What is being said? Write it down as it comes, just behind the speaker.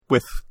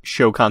with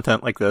show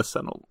content like this,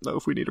 I don't know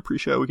if we need a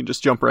pre-show. We can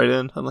just jump right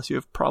in unless you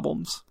have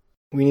problems.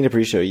 We need a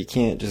pre-show. You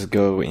can't just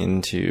go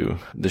into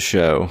the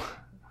show.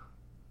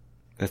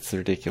 That's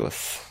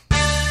ridiculous.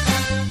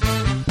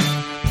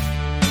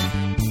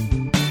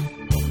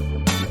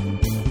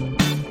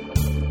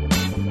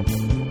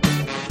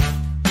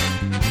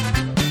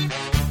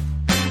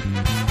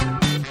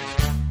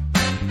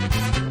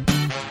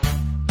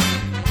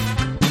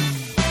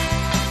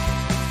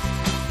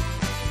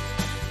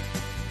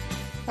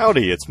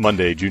 Howdy, it's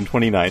Monday, June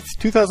 29th,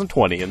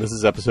 2020, and this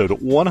is episode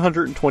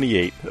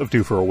 128 of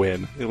Due for a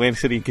Win, the Atlantic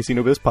City and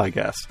Casino Biz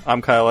podcast.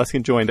 I'm Kyle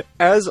Eskin, joined,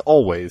 as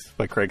always,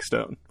 by Craig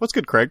Stone. What's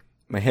good, Craig?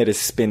 My head is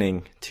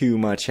spinning. Too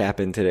much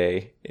happened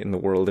today in the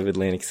world of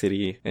Atlantic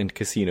City and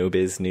Casino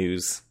Biz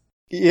news.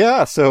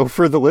 Yeah, so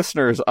for the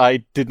listeners,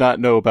 I did not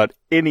know about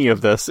any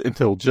of this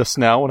until just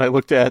now when I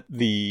looked at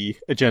the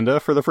agenda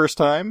for the first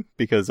time,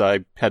 because I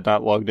had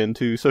not logged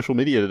into social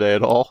media today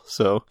at all,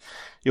 so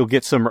you'll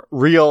get some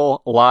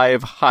real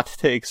live hot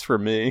takes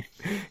from me.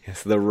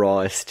 Yes, the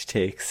rawest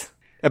takes.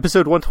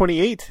 Episode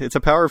 128, it's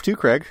a power of two,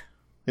 Craig.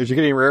 As you're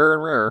getting rarer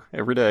and rarer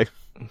every day.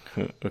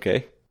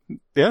 Okay.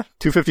 Yeah,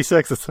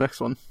 256, that's the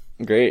next one.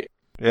 Great.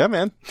 Yeah,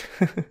 man.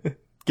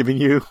 Giving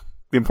you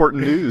the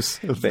important news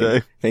of the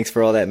day. Thanks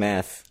for all that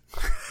math.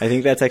 I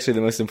think that's actually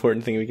the most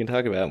important thing we can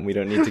talk about, and we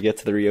don't need to get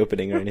to the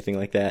reopening or anything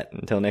like that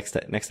until next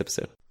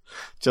episode.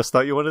 Just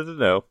thought you wanted to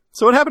know.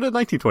 So what happened in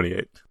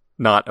 1928?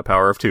 Not a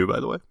power of two, by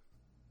the way.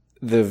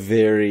 The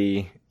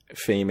very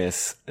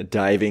famous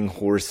diving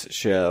horse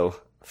show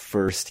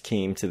first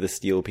came to the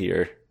Steel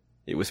Pier.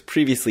 It was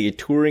previously a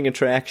touring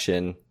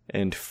attraction,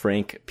 and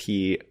Frank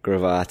P.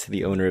 Gravatt,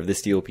 the owner of the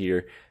Steel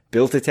Pier,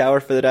 built a tower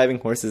for the diving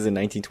horses in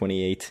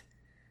 1928.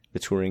 The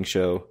touring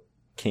show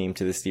came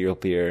to the Steel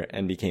Pier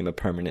and became a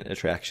permanent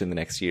attraction the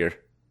next year.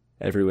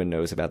 Everyone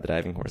knows about the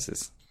diving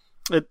horses.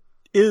 It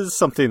is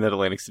something that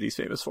Atlantic City is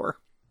famous for.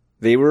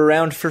 They were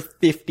around for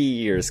 50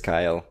 years,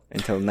 Kyle,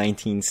 until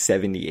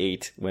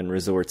 1978, when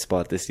Resorts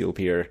bought the Steel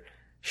Pier,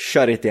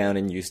 shut it down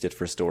and used it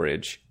for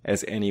storage,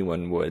 as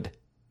anyone would,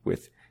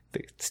 with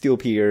the Steel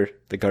Pier,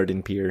 the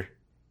Garden Pier.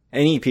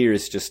 Any pier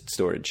is just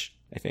storage,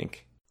 I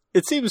think.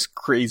 It seems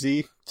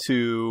crazy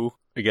to,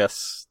 I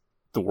guess,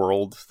 the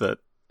world that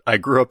I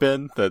grew up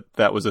in,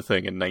 that was a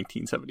thing in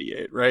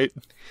 1978, right?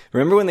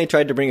 Remember when they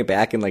tried to bring it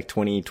back in like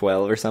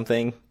 2012 or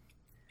something?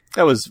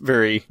 That was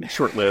very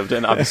short-lived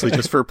and obviously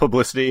just for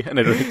publicity, and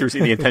I don't think there's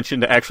any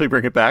intention to actually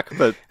bring it back,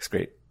 but it's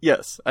great.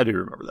 Yes, I do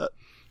remember that.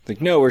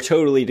 Like, no, we're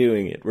totally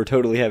doing it. We're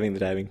totally having the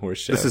diving horse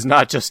show. This is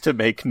not just to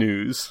make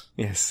news.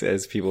 Yes,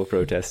 as people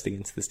protest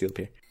against the Steel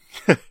Pier.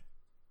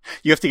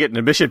 You have to get an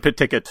admission pit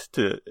ticket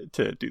to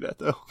do that,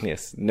 though.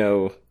 Yes,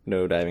 no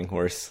diving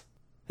horse.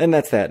 And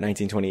that's that,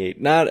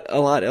 1928. Not a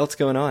lot else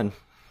going on.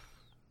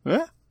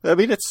 Yeah, I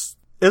mean,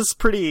 it's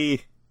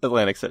pretty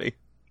Atlantic City.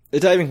 The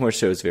diving horse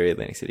show is very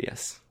Atlantic City,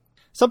 yes.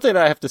 Something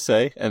I have to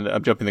say, and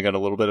I'm jumping the gun a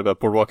little bit about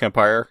Boardwalk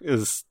Empire,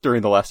 is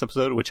during the last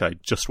episode, which I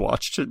just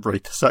watched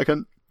right this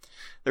second,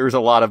 there was a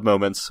lot of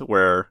moments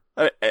where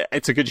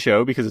it's a good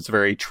show because it's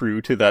very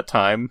true to that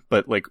time,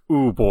 but like,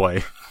 ooh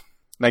boy,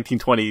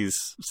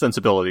 1920s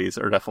sensibilities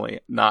are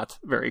definitely not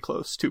very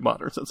close to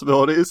modern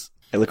sensibilities.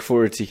 I look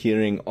forward to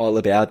hearing all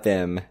about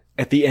them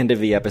at the end of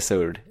the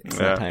episode. It's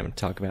not time to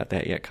talk about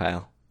that yet,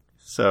 Kyle.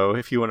 So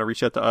if you want to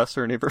reach out to us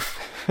or neighbor,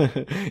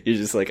 you're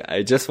just like,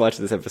 I just watched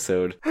this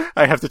episode.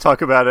 I have to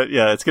talk about it.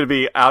 Yeah, it's going to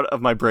be out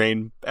of my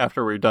brain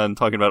after we're done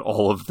talking about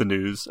all of the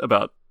news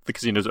about the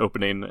casino's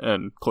opening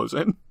and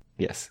closing.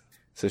 Yes.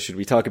 So should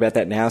we talk about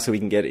that now so we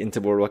can get into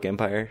Boardwalk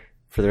Empire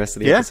for the rest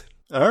of the episode?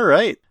 All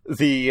right.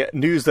 The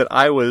news that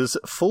I was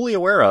fully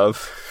aware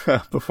of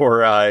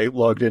before I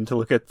logged in to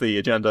look at the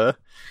agenda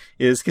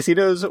is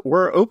casinos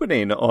were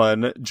opening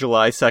on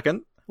July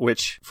 2nd.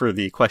 Which, for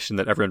the question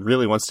that everyone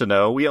really wants to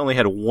know, we only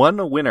had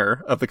one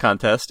winner of the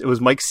contest. It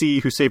was Mike C.,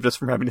 who saved us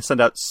from having to send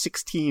out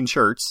 16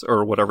 shirts,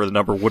 or whatever the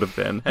number would have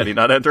been, had he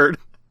not entered.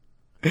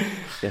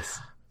 Yes.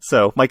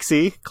 So, Mike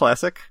C.,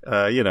 classic.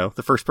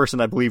 The first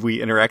person I believe we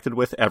interacted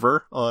with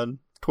ever on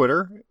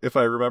Twitter, if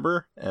I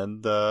remember.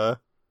 And,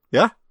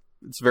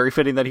 it's very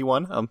fitting that he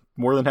won. I'm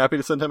more than happy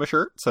to send him a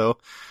shirt. So,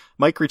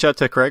 Mike, reach out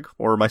to Craig,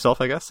 or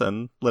myself, I guess,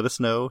 and let us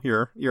know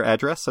your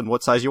address and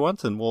what size you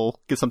want, and we'll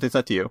get something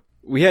sent to you.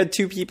 We had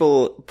two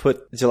people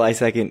put July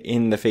 2nd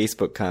in the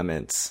Facebook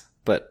comments,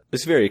 but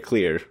it's very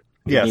clear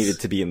it needed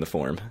to be in the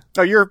form.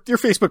 Oh, your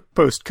Facebook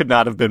post could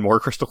not have been more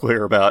crystal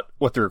clear about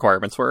what the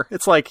requirements were.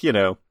 It's like,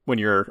 when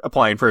you're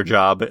applying for a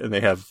job and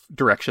they have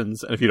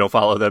directions, and if you don't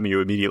follow them,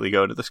 you immediately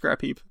go into the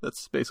scrap heap.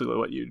 That's basically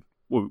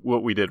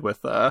what we did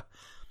with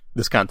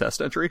this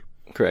contest entry.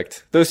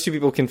 Correct. Those two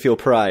people can feel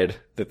pride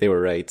that they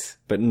were right,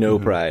 but no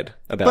pride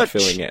about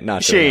filling it.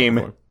 Not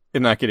shame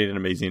in not getting an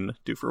amazing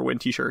Due for a Win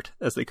t-shirt,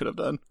 as they could have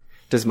done.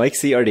 Does Mike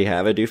C. already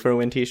have a Due for a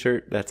Win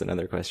t-shirt? That's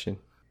another question.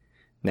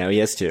 Now he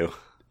has two.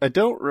 I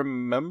don't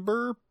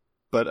remember,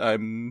 but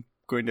I'm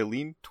going to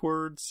lean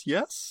towards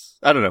yes.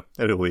 I don't know.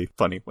 It'll be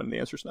funny when the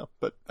answer's no,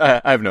 but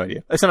I have no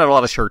idea. I sent out a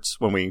lot of shirts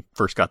when we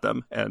first got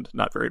them, and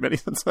not very many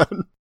since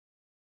then.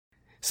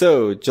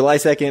 So, July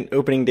 2nd,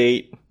 opening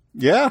date.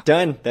 Yeah.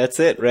 Done. That's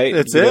it, right?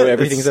 That's it.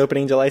 Everything's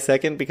opening July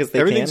 2nd because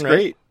everything's can, right?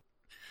 great.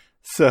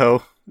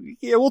 So,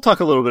 yeah, we'll talk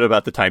a little bit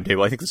about the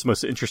timetable. I think this is the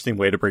most interesting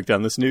way to break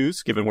down this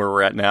news, given where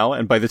we're at now.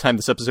 And by the time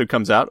this episode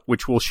comes out,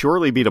 which will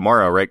surely be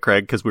tomorrow, right,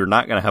 Craig? Because we're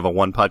not going to have a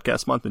one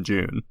podcast month in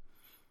June.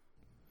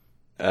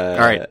 All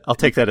right, I'll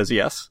take that as a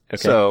yes. Okay.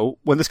 So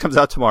when this comes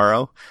out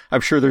tomorrow,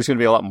 I'm sure there's going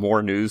to be a lot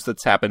more news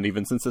that's happened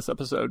even since this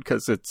episode,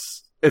 because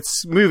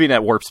it's moving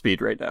at warp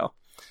speed right now.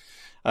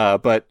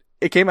 But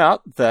it came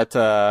out that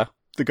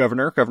the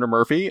Governor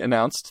Murphy,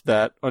 announced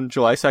that on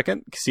July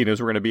 2nd, casinos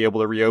were going to be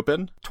able to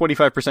reopen.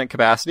 25%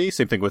 capacity,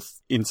 same thing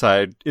with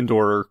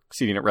indoor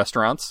seating at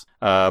restaurants.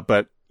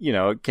 But,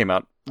 it came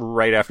out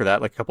right after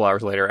that, like a couple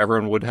hours later,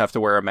 everyone would have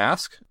to wear a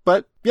mask.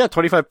 But yeah,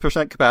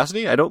 25%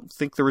 capacity. I don't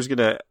think there was going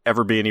to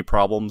ever be any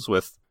problems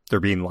with there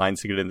being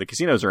lines to get into the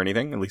casinos or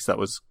anything. At least that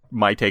was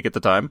my take at the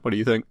time. What do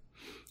you think?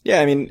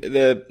 Yeah, I mean,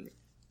 the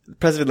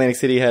Press of Atlantic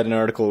City had an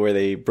article where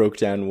they broke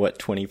down what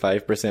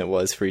 25%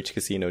 was for each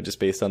casino just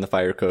based on the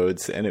fire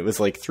codes. And it was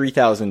like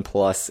 3,000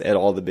 plus at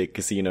all the big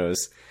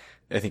casinos.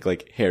 I think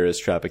like Harrah's,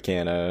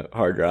 Tropicana,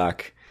 Hard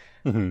Rock,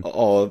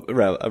 all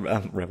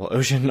Rebel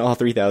Ocean, all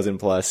 3,000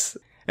 plus.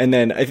 And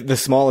then the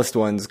smallest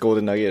ones,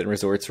 Golden Nugget and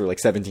Resorts, were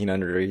like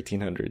 1,700 or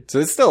 1,800. So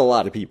it's still a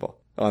lot of people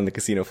on the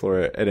casino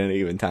floor at any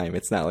given time.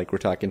 It's not like we're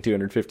talking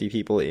 250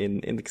 people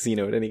in the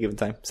casino at any given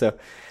time. So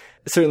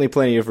certainly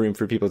plenty of room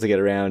for people to get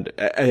around.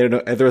 I don't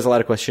know. There was a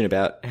lot of question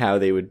about how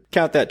they would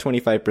count that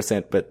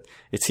 25%, but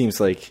it seems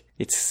like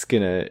it's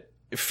going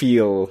to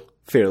feel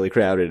fairly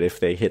crowded if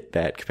they hit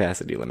that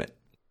capacity limit.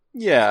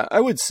 Yeah,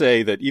 I would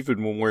say that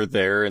even when we're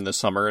there in the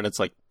summer and it's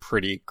like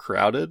pretty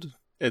crowded,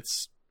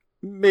 it's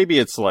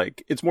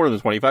more than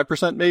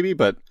 25% maybe,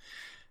 but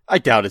I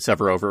doubt it's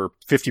ever over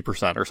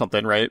 50% or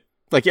something, right?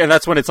 Like, and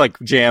that's when it's like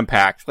jam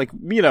packed. Like,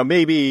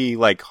 maybe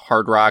like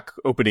Hard Rock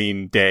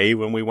opening day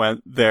when we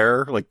went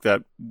there, like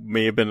that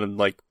may have been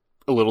like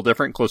a little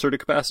different, closer to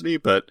capacity,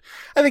 but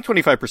I think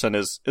 25%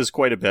 is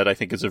quite a bit. I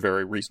think is a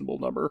very reasonable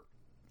number.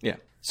 Yeah.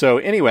 So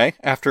anyway,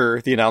 after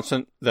the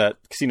announcement that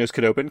casinos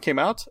could open came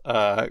out,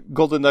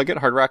 Golden Nugget,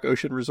 Hard Rock,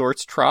 Ocean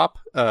Resorts, Trop,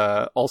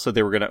 also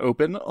they were going to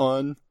open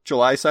on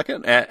July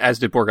 2nd, as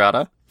did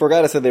Borgata.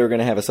 Borgata said they were going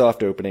to have a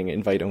soft opening,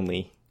 invite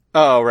only.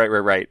 Oh,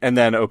 right. And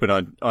then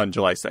open on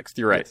July 6th.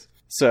 You're right. Yes.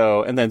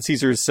 So, and then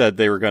Caesars said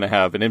they were going to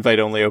have an invite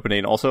only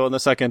opening also on the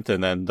 2nd,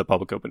 and then the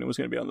public opening was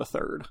going to be on the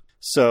 3rd.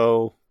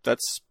 So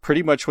that's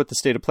pretty much what the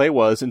state of play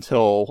was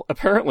until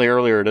apparently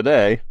earlier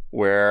today,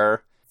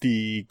 where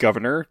the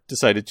governor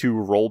decided to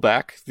roll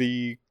back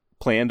the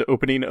planned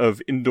opening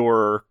of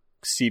indoor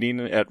seating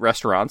at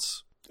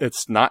restaurants.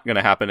 It's not going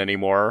to happen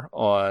anymore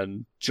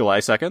on July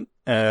 2nd.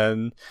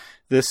 And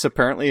this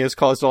apparently has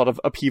caused a lot of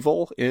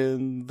upheaval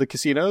in the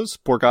casinos.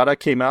 Borgata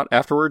came out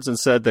afterwards and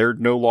said they're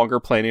no longer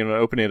planning on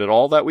opening at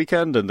all that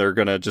weekend, and they're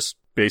going to just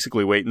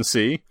basically wait and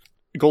see.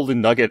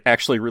 Golden Nugget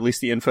actually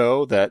released the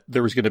info that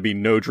there was going to be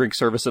no drink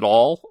service at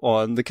all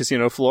on the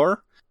casino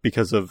floor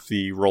because of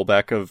the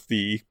rollback of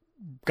the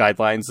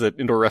guidelines that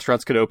indoor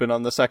restaurants could open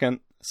on the 2nd.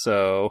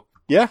 So,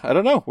 yeah, I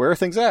don't know. Where are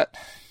things at?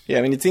 Yeah,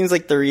 I mean, it seems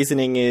like the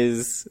reasoning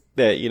is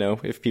that,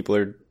 if people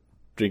are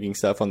drinking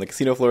stuff on the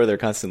casino floor, they're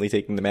constantly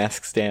taking the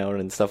masks down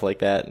and stuff like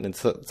that, and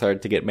it's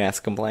hard to get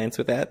mask compliance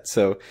with that.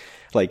 So,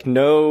 like,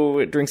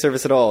 no drink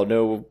service at all,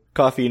 no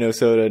coffee, no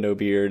soda, no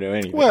beer, no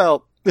anything.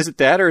 Well, is it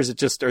that, or is it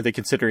just, are they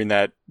considering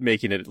that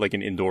making it like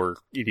an indoor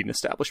eating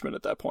establishment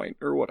at that point,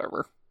 or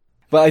whatever?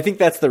 Well, I think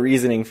that's the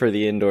reasoning for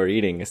the indoor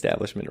eating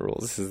establishment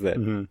rules, is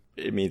that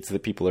it means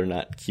that people are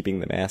not keeping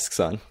the masks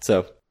on.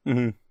 So,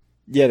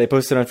 yeah, they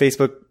posted on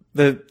Facebook.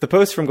 The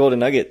post from Golden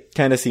Nugget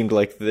kind of seemed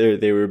like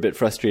they were a bit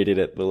frustrated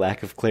at the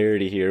lack of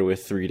clarity here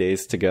with 3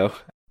 days to go.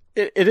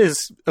 It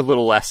is a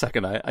little last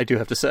second, I do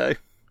have to say.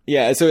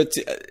 Yeah, so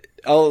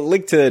I'll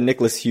link to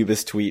Nicholas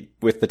Hubis' tweet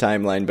with the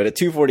timeline, but at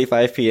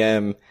 2:45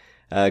 p.m.,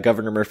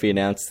 Governor Murphy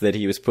announced that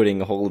he was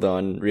putting a hold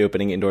on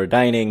reopening indoor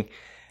dining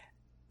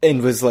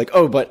and was like,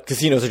 oh, but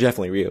casinos are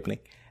definitely reopening.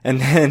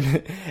 And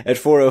then at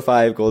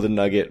 4:05, Golden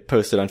Nugget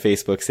posted on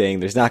Facebook saying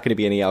there's not going to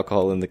be any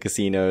alcohol in the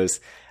casinos,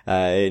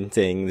 and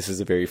saying this is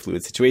a very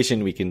fluid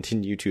situation. We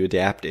continue to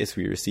adapt as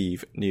we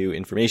receive new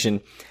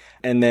information.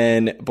 And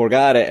then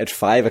Borgata at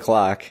 5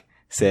 o'clock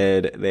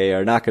said they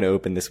are not going to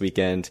open this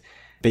weekend,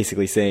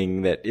 basically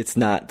saying that it's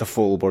not the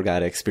full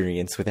Borgata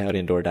experience without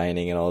indoor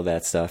dining and all of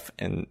that stuff.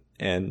 And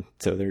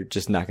so they're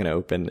just not going to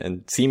open,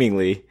 and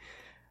seemingly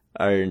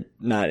are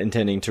not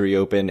intending to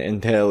reopen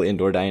until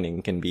indoor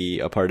dining can be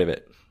a part of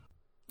it.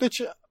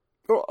 Which,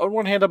 on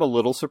one hand, I'm a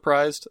little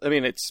surprised. I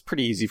mean, it's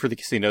pretty easy for the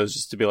casinos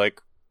just to be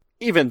like,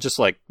 even just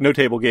like no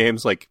table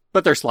games, like,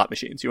 but they're slot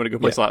machines. You want to go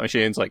play slot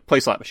machines, like play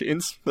slot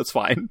machines. That's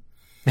fine.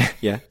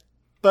 Yeah.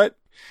 But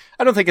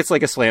I don't think it's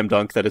like a slam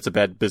dunk that it's a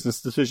bad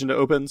business decision to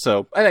open.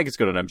 So I think it's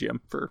good on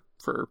MGM for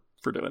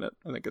doing it.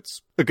 I think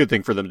it's a good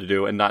thing for them to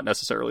do and not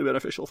necessarily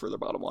beneficial for their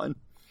bottom line.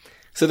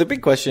 So the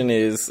big question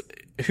is,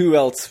 who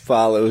else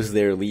follows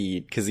their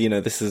lead? Because,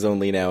 this is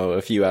only now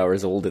a few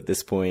hours old at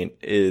this point.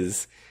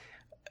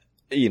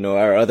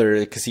 are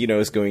other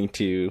casinos going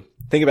to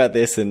think about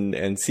this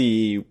and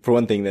see, for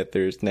one thing, that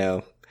there's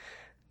now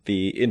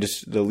the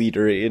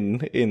leader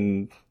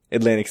in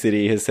Atlantic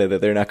City has said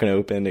that they're not going to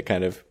open. It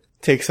kind of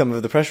takes some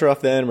of the pressure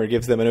off them, or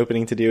gives them an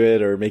opening to do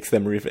it, or makes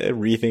them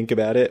rethink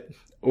about it?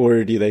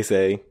 Or do they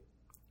say,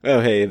 oh,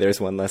 hey, there's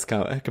one less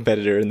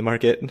competitor in the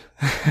market.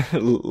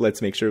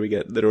 Let's make sure we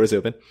get the doors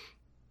open?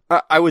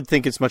 I would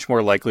think it's much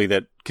more likely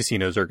that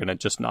casinos are going to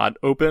just not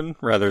open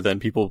rather than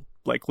people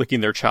like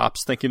licking their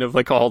chops thinking of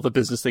like all the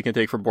business they can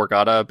take from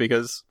Borgata,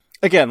 because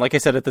again, like I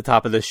said at the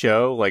top of this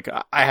show, like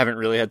I haven't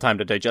really had time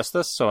to digest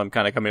this, so I'm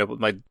kind of coming up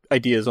with my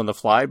ideas on the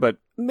fly, but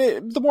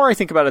the more I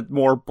think about it, the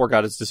more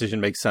Borgata's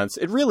decision makes sense.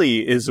 It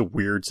really is a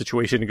weird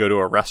situation to go to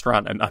a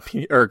restaurant and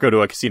go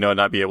to a casino and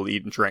not be able to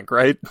eat and drink,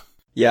 right?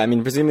 Yeah, I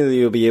mean, presumably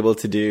you'll be able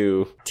to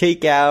do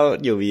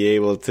takeout, you'll be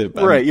able to...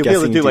 Right, you'll be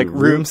able to do like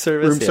room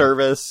service.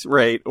 Service,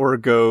 right, or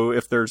go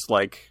if there's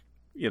like,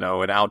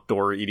 an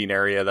outdoor eating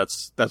area,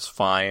 that's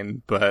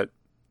fine, but...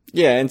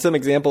 Yeah, and some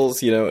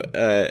examples,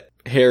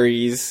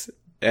 Harry's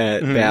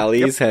at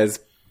Bally's has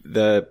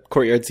the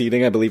courtyard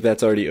seating. I believe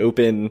that's already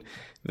open.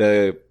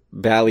 The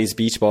Bally's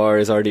Beach Bar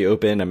is already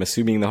open. I'm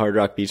assuming the Hard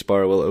Rock Beach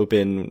Bar will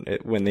open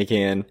when they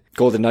can.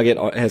 Golden Nugget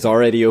has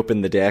already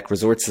opened the deck.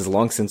 Resorts has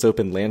long since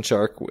opened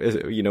Landshark,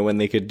 when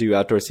they could do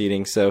outdoor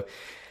seating. So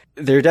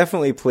there are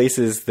definitely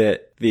places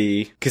that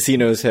the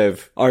casinos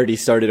have already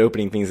started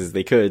opening things as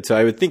they could. So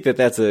I would think that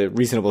that's a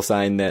reasonable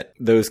sign that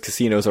those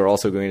casinos are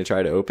also going to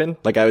try to open.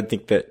 Like, I would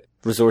think that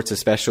resorts,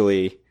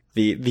 especially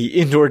the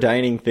indoor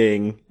dining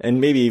thing,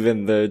 and maybe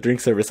even the drink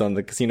service on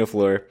the casino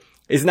floor,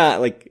 is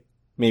not like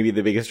maybe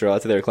the biggest draw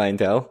to their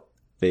clientele.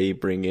 They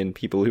bring in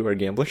people who are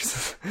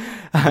gamblers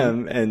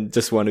and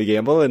just want to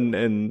gamble,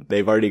 and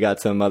they've already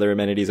got some other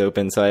amenities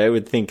open. So I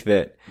would think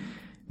that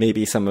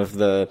maybe some of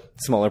the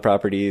smaller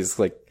properties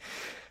like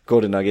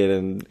Golden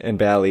Nugget and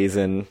Bally's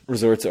and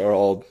resorts are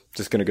all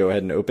just going to go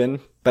ahead and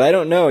open. But I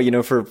don't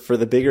know, for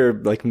the bigger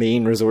like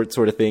main resort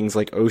sort of things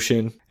like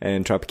Ocean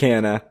and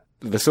Tropicana,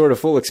 the sort of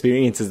full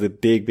experience is the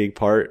big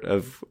part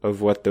of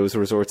what those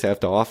resorts have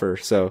to offer.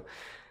 So,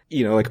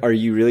 are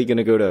you really going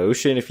to go to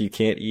Ocean if you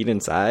can't eat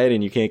inside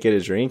and you can't get a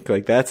drink?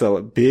 Like, that's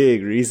a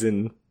big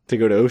reason to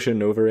go to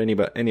Ocean over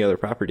any other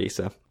property.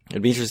 So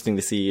it'd be interesting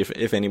to see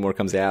if any more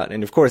comes out.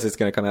 And of course, it's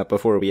going to come out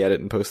before we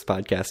edit and post the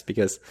podcast,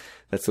 because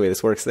that's the way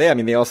this works.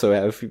 They also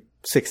have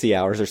 60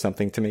 hours or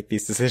something to make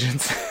these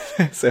decisions.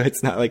 So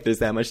it's not like there's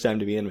that much time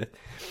to be in with.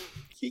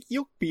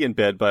 You'll be in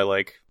bed by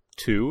like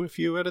 2 if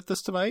you edit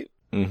this tonight.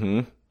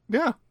 Mm-hmm.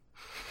 Yeah.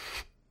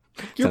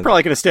 You're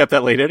probably going to stay up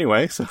that late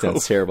anyway. So.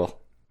 Sounds terrible.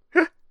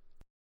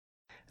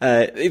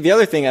 The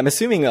other thing, I'm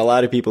assuming a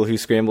lot of people who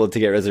scrambled to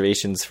get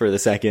reservations for the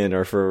 2nd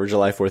or for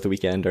July 4th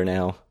weekend are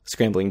now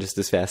scrambling just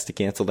as fast to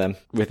cancel them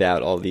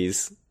without all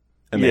these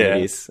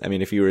amenities. Yeah. I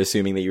mean, if you were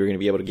assuming that you were going to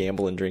be able to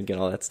gamble and drink and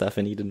all that stuff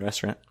and eat in a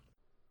restaurant.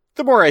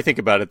 The more I think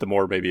about it, the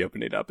more maybe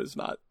opening it up is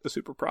not a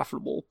super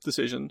profitable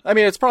decision. I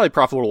mean, it's probably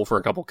profitable for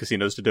a couple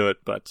casinos to do it,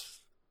 but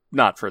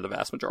not for the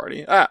vast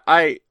majority.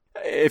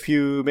 If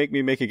you make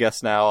me make a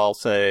guess now, I'll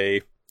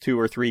say 2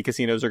 or 3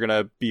 casinos are going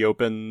to be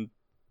open.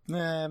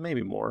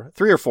 Maybe more.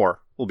 3 or 4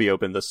 will be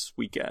open this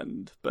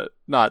weekend, but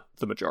not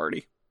the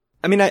majority.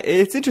 I mean,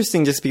 it's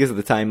interesting just because of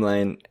the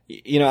timeline.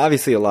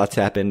 Obviously a lot's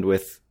happened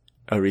with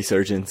a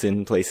resurgence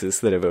in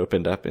places that have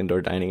opened up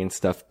indoor dining and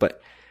stuff,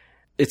 but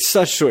it's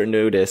such short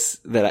notice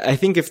that I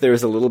think if there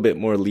was a little bit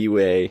more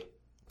leeway,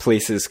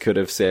 places could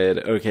have said,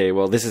 okay,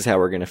 well, this is how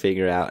we're going to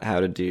figure out how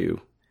to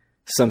do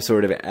some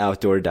sort of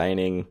outdoor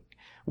dining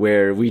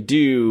where we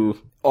do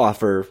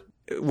offer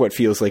what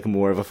feels like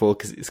more of a full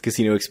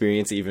casino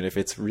experience, even if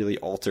it's really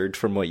altered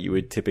from what you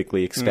would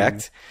typically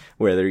expect,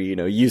 where they're,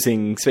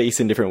 using space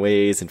in different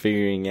ways and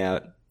figuring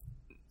out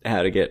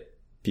how to get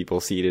people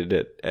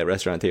seated at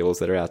restaurant tables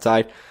that are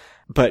outside.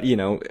 But,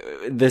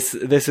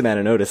 this amount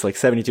of notice, like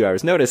 72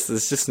 hours notice,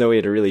 there's just no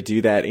way to really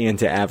do that and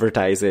to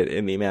advertise it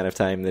in the amount of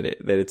time that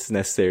it's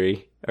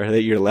necessary or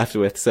that you're left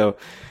with. So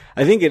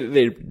I think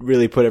they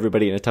really put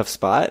everybody in a tough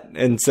spot.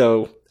 And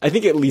so I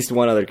think at least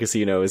one other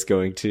casino is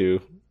going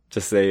to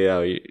just say,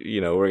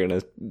 we're going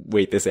to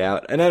wait this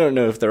out. And I don't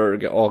know if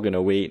they're all going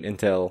to wait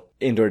until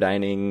indoor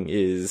dining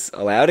is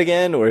allowed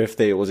again, or if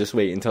they will just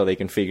wait until they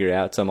can figure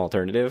out some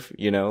alternative,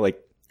 like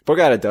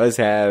Borgata does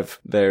have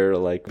their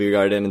like beer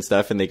garden and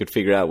stuff, and they could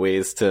figure out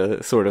ways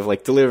to sort of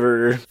like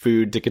deliver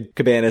food to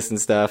cabanas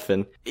and stuff.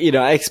 And,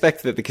 I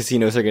expect that the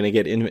casinos are going to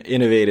get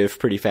innovative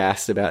pretty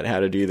fast about how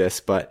to do this.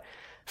 But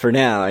for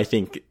now, I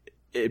think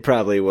it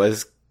probably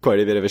was quite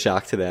a bit of a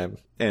shock to them.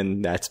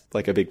 And that's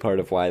like a big part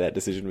of why that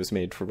decision was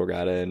made for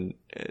Borgata,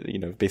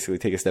 and, basically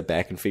take a step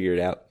back and figure it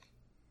out.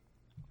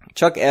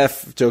 Chuck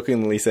F.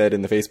 jokingly said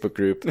in the Facebook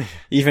group,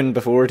 even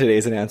before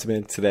today's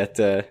announcement, that,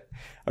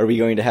 are we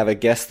going to have a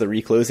guess the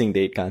reclosing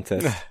date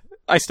contest?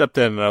 I stepped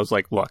in and I was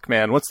like, look,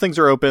 man, once things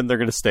are open, they're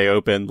going to stay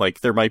open.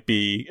 Like, there might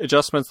be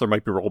adjustments, there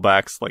might be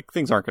rollbacks, like,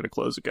 things aren't going to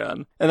close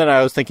again. And then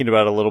I was thinking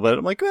about it a little bit.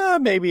 I'm like,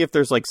 maybe if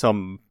there's like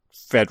some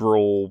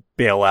federal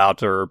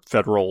bailout or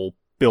federal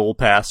bill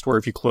passed where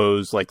if you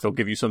close, like, they'll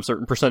give you some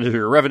certain percentage of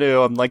your revenue.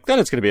 I'm like, then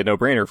it's going to be a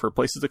no-brainer for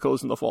places to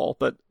close in the fall.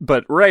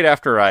 But right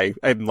after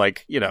I'm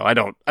like, I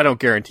don't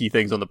guarantee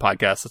things on the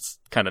podcast. That's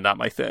kind of not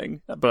my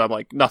thing. But I'm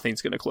like,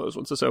 nothing's going to close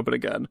once it's open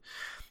again.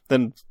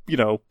 Then,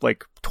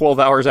 like 12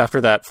 hours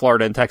after that,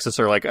 Florida and Texas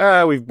are like,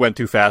 we went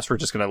too fast. We're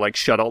just going to like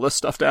shut all this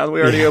stuff down.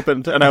 We already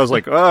opened. And I was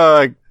like,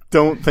 I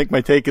don't think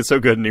my take is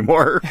so good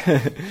anymore.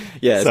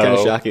 Yeah, it's kind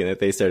of shocking that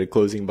they started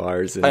closing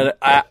bars. And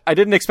I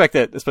didn't expect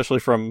it, especially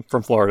from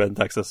Florida and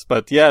Texas.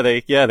 But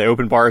they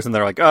opened bars and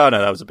they're like, oh no,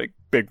 that was a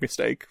big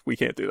mistake. We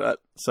can't do that.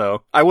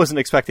 So I wasn't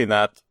expecting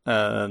that.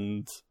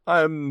 And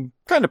I'm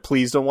kind of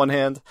pleased on one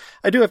hand.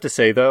 I do have to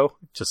say though,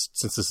 just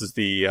since this is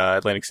the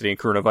Atlantic City and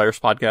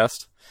Coronavirus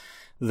podcast,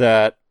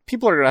 that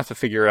people are going to have to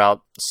figure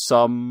out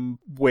some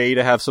way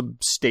to have some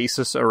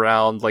stasis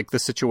around like the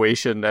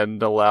situation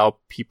and allow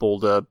people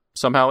to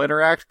somehow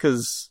interact,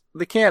 because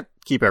they can't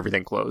keep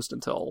everything closed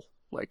until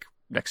like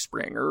next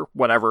spring or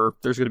whenever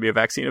there's going to be a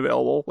vaccine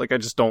available. Like, I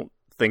just don't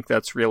think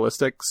that's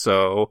realistic.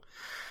 So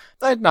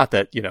not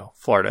that,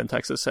 Florida and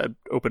Texas had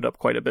opened up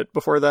quite a bit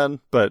before then,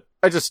 but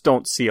I just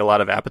don't see a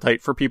lot of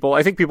appetite for people.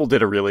 I think people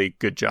did a really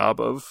good job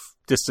of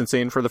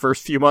distancing for the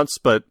first few months,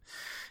 but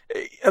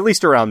at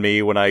least around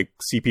me, when I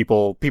see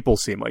people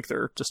seem like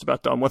they're just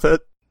about done with it.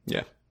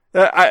 Yeah.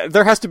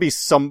 There has to be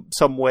some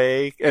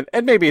way,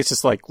 and maybe it's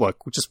just like, look,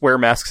 just wear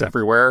masks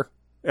everywhere,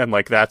 and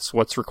like that's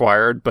what's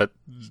required. But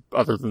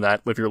other than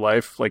that, live your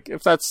life. Like,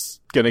 if that's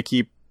gonna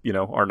keep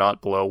R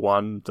naught below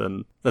 1,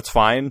 then that's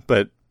fine.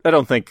 But I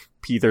don't think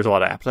there's a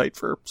lot of appetite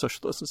for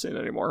social distancing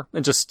anymore,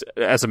 and just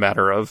as a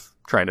matter of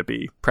trying to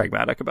be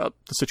pragmatic about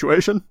the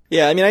situation.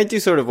 Yeah, I mean, I do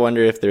sort of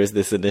wonder if there's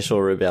this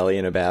initial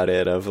rebellion about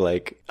it of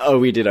like, oh,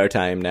 we did our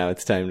time, now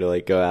it's time to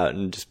like go out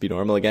and just be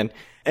normal again.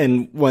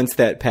 And once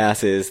that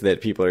passes,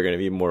 that people are going to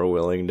be more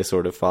willing to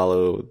sort of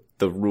follow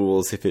the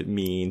rules if it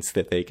means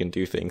that they can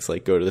do things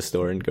like go to the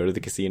store and go to the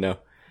casino.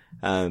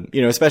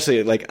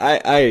 Especially like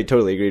I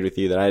totally agreed with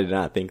you that I did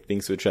not think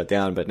things would shut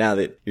down, but now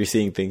that you're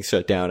seeing things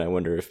shut down, I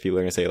wonder if people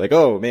are gonna say like,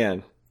 oh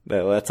man,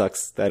 that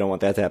sucks. I don't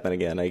want that to happen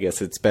again. I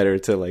guess it's better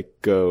to like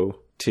go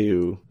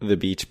to the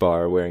beach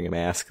bar wearing a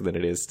mask than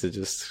it is to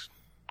just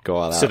go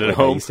all out. Sit at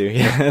home.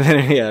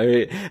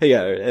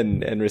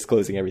 And risk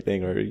closing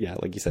everything, or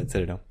like you said,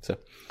 sit at home. So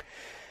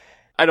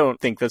I don't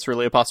think that's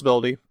really a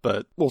possibility,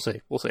 but we'll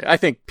see. I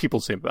think people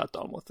seem about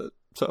done with it.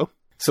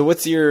 So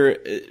what's your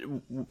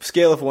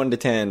scale of 1 to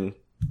 10,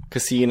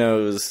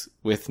 casinos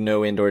with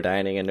no indoor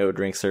dining and no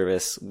drink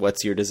service?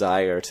 What's your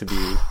desire to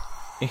be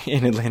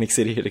in Atlantic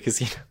City at a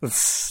casino?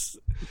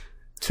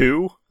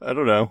 2? I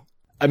don't know.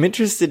 I'm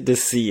interested to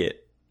see it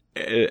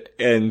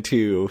and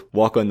to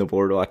walk on the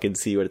boardwalk and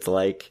see what it's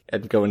like,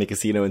 and go in a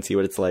casino and see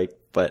what it's like.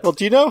 But well,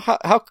 do you know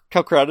how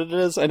crowded it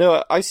is? I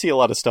know I see a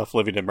lot of stuff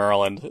living in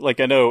Maryland. Like,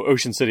 I know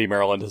Ocean City,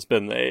 Maryland has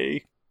been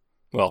a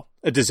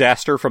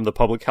disaster from the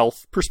public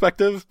health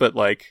perspective, but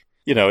like,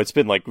 it's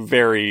been like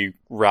very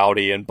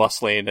rowdy and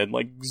bustling and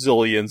like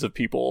zillions of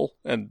people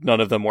and none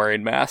of them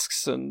wearing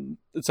masks and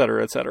et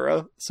cetera, et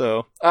cetera.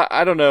 So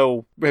I don't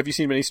know. Have you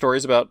seen many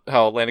stories about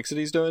how Atlantic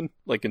City's doing?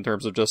 Like, in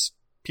terms of just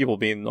people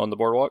being on the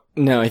boardwalk?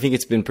 No, I think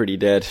it's been pretty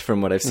dead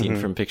from what I've seen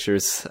from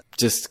pictures.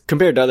 Just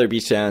compared to other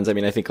beach towns, I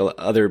mean, I think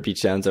other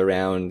beach towns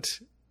around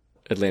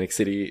Atlantic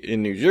City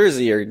in New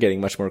Jersey are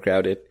getting much more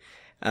crowded.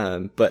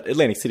 But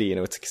Atlantic City,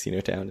 it's a casino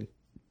town.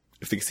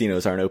 If the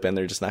casinos aren't open,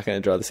 they're just not going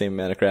to draw the same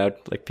amount of crowd.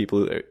 Like,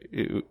 people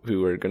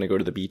who are going to go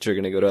to the beach are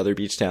going to go to other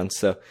beach towns.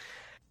 So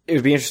it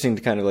would be interesting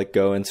to kind of like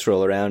go and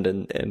stroll around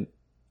and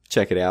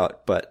check it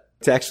out. But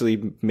to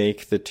actually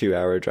make the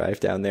 2-hour drive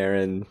down there,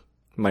 and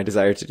my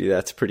desire to do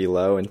that's pretty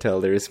low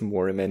until there's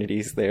more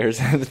amenities there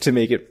to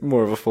make it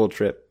more of a full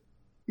trip.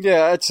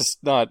 Yeah, it's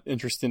just not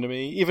interesting to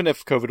me. Even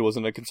if COVID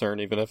wasn't a concern,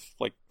 even if,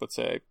 like, let's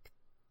say I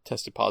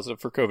tested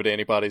positive for COVID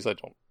antibodies, I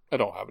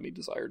don't have any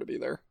desire to be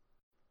there.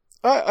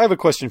 I have a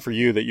question for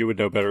you that you would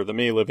know better than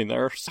me living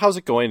there. How's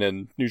it going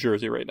in New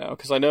Jersey right now?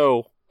 Because I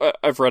know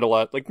I've read a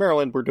lot. Like,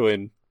 Maryland, we're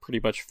doing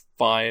pretty much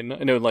fine.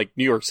 I know, like,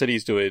 New York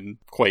City's doing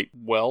quite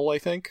well, I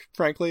think,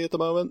 frankly, at the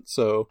moment.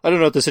 So I don't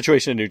know what the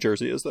situation in New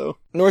Jersey is, though.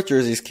 North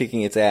Jersey's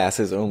kicking its ass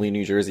as only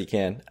New Jersey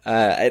can.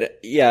 I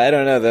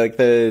don't know.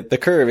 The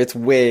curve, it's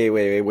way,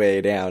 way,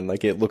 way down.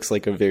 Like, it looks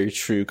like a very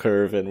true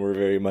curve, and we're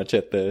very much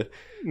at the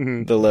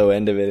low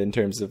end of it in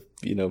terms of,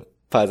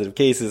 positive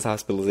cases,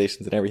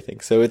 hospitalizations, and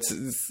everything. So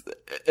it's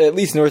at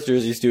least North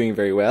Jersey's doing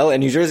very well, and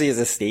New Jersey as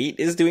a state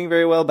is doing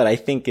very well, but I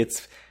think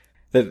it's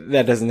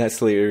that doesn't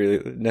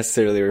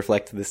necessarily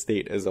reflect the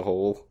state as a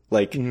whole.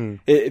 Like,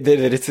 that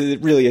it's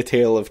really a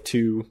tale of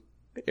two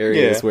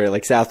areas where,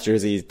 like, South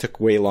Jersey took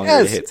way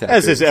longer to hit South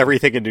As Jersey. is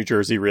everything in New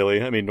Jersey,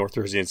 really. I mean, North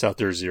Jersey and South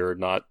Jersey are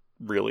not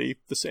really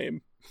the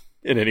same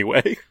in any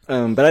way.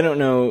 But I don't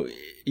know,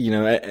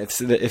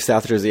 if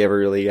South Jersey ever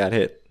really got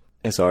hit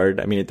as hard.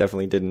 I mean, it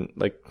definitely didn't.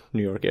 Like,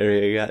 New York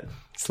area got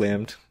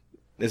slammed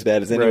as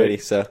bad as anybody.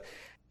 Right. So,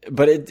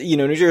 but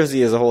New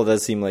Jersey as a whole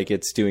does seem like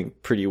it's doing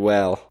pretty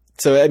well.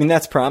 So, I mean,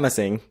 that's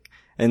promising.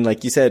 And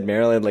like you said,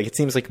 Maryland, like, it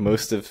seems like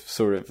most of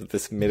sort of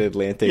this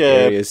mid-Atlantic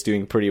area is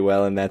doing pretty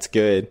well, and that's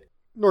good.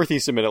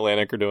 Northeast and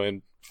Mid-Atlantic are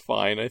doing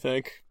fine, I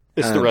think.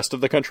 It's the Um, rest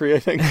of the country, I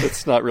think,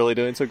 that's not really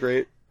doing so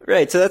great.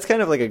 Right, so that's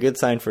kind of like a good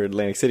sign for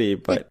Atlantic City,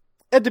 but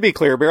And to be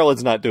clear,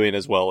 Maryland's not doing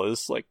as well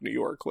as, like, New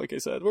York, like I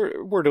said.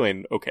 We're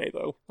doing okay,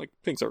 though. Like,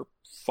 things are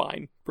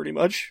fine, pretty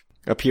much.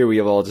 up here we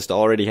have all just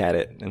already had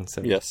it, and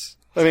so Yes.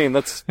 I mean,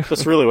 that's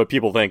really what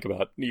people think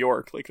about New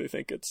York. Like, they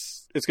think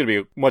it's going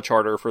to be much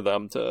harder for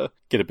them to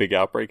get a big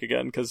outbreak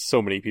again, because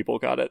so many people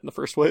got it in the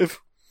first wave.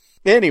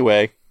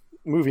 Anyway,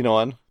 moving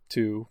on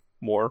to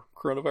more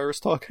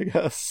coronavirus talk, I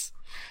guess.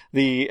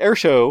 The air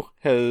show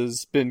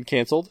has been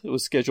canceled. It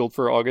was scheduled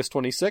for August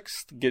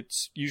 26th. It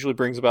usually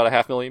brings about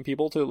 500,000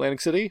 people to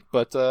Atlantic City,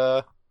 but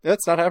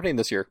that's not happening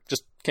this year.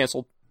 Just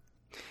canceled.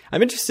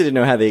 I'm interested to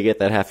know how they get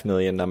that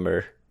 500,000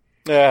 number.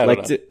 I Like,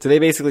 don't know. do they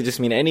basically just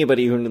mean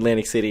anybody who in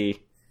Atlantic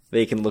City,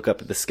 they can look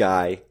up at the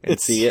sky and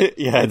see it?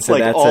 Yeah, And it's so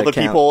like that's all a the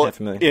count, people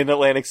 500,000. in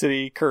Atlantic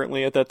City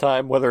currently at that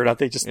time, whether or not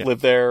they just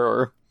live there,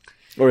 or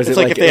Or is it's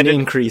it like like if they an had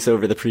increase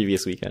over the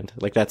previous weekend?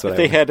 Like, that's what if I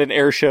they want. had an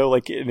air show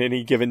like in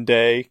any given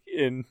day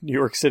in New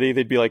York City,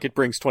 they'd be like, it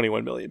brings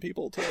 21 million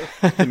people to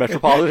the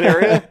metropolitan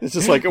area. It's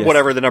just like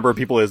whatever the number of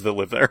people is that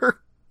live there.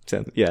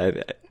 So, yeah.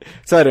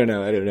 So I don't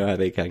know. I don't know how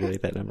they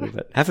calculate that number,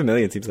 but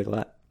 500,000 seems like a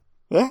lot.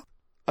 Yeah.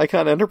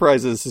 Icon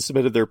Enterprises has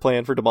submitted their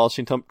plan for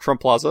demolishing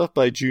Trump Plaza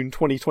by June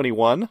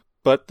 2021,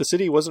 but the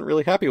city wasn't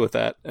really happy with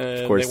that,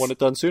 and course. they want it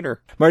done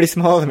sooner. Marty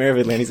Small, the mayor of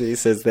Atlantic City,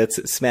 says that's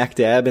smack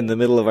dab in the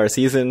middle of our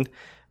season.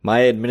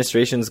 My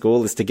administration's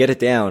goal is to get it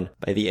down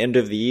by the end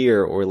of the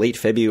year or late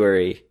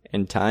February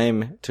in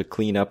time to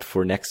clean up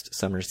for next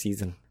summer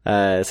season.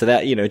 So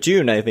that,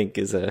 June, I think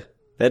is an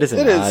It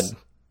odd. is.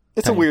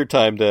 It's a time. weird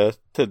time to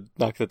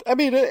knock that. I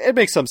mean, it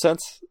makes some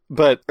sense,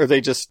 but are they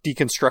just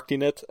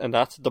deconstructing it and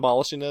not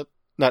demolishing it,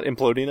 not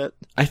imploding it?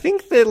 I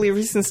think the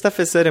recent stuff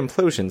has said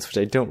implosions, which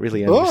I don't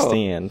really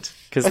understand.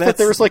 Because I thought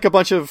there was like a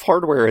bunch of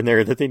hardware in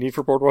there that they need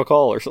for Boardwalk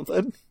Hall or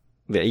something.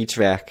 the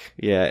HVAC.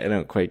 Yeah, I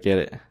don't quite get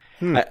it.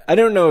 I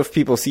don't know if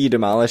people see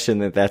demolish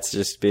and that's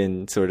just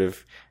been sort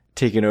of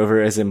taken over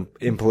as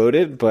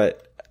imploded,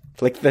 but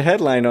like the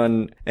headline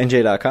on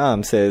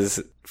NJ.com says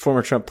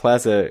former Trump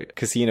Plaza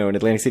casino in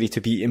Atlantic City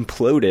to be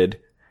imploded,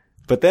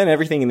 but then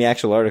everything in the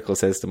actual article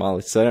says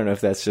demolished. So I don't know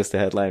if that's just a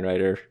headline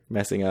writer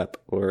messing up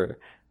or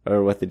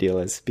what the deal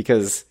is,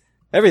 because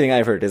everything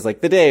I've heard is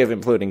like the day of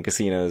imploding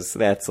casinos,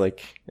 that's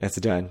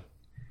done.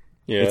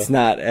 Yeah. It's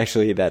not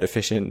actually that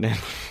efficient.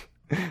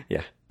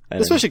 Yeah. I don't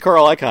know. Especially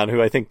Carl Icahn,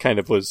 who I think kind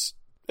of was,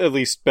 at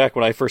least back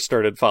when I first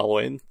started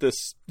following the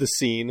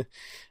scene,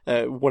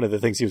 one of the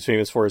things he was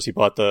famous for is he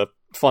bought the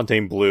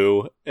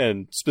Fontainebleau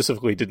and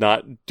specifically did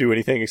not do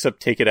anything except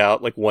take it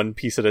out like one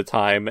piece at a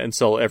time and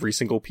sell every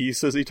single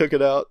piece as he took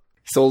it out.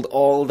 Sold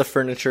all the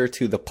furniture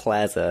to the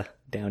Plaza,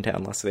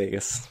 downtown Las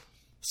Vegas.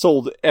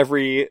 Sold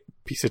every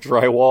piece of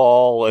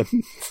drywall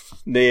and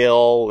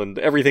nail and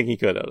everything he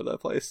could out of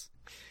that place.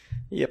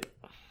 Yep.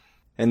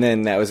 And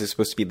then that was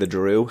supposed to be the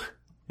Drew.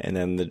 And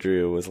then the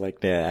Drew was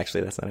like, nah,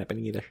 actually, that's not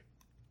happening either.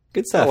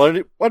 Good stuff.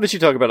 Why don't you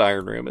talk about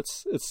Iron Room?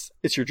 It's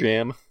your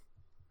jam.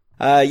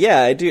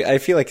 Yeah, I do. I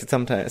feel like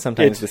sometimes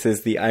this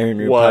is the Iron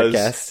Room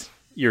podcast.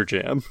 Your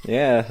jam.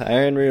 Yeah,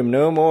 Iron Room,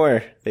 no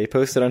more. They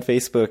posted on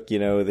Facebook,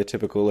 the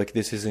typical, like,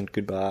 this isn't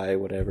goodbye,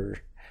 whatever.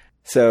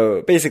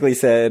 So basically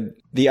said,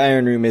 the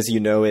Iron Room as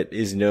you know it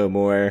is no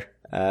more.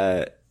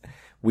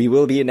 We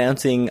will be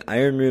announcing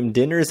Iron Room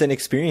dinners and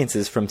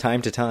experiences from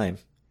time to time,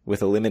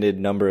 with a limited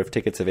number of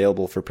tickets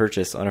available for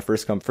purchase on a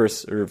first-come,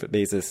 first-served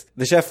basis.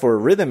 The chef for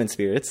Rhythm and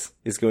Spirits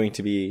is going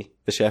to be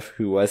the chef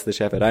who was the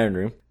chef at Iron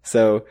Room.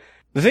 So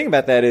the thing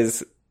about that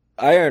is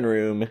Iron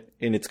Room,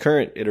 in its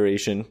current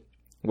iteration,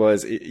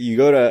 was you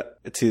go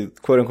to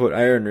quote-unquote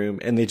Iron Room,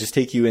 and they just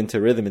take you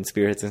into Rhythm and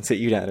Spirits and sit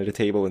you down at a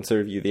table and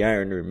serve you the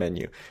Iron Room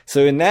menu.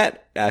 So in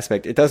that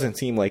aspect, it doesn't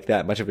seem like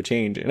that much of a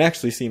change. It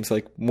actually seems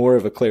like more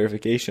of a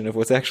clarification of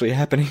what's actually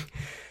happening.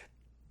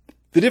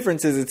 The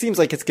difference is it seems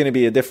like it's going to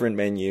be a different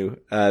menu,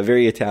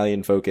 very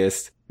Italian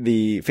focused.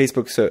 The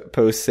Facebook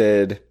post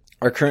said,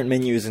 our current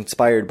menu is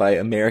inspired by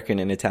American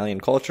and Italian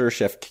culture.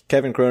 Chef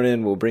Kevin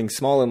Cronin will bring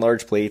small and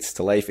large plates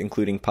to life,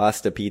 including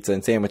pasta, pizza,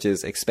 and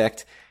sandwiches.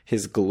 Expect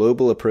his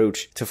global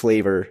approach to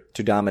flavor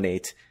to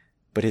dominate,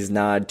 but his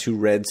nod to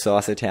red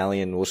sauce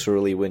Italian will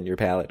surely win your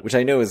palate, which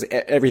I know is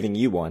everything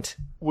you want.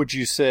 Would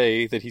you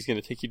say that he's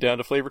going to take you down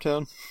to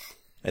Flavortown?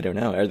 I don't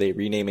know. Are they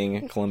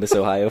renaming Columbus,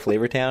 Ohio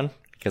Flavortown?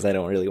 Because I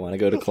don't really want to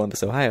go to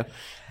Columbus, Ohio.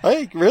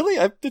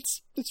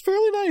 It's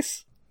fairly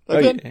nice.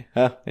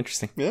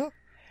 Interesting. Yeah.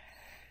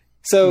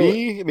 So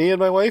me and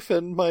my wife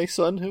and my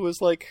son, who was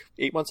like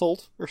 8 months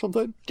old or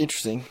something.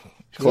 Interesting.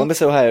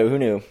 Columbus, Ohio. Who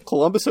knew?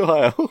 Columbus,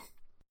 Ohio.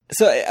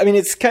 So I mean,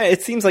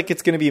 it seems like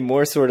it's going to be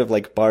more sort of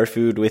like bar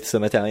food with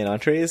some Italian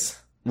entrees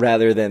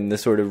rather than the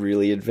sort of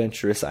really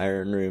adventurous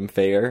Iron Room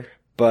fare.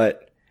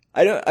 But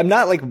I'm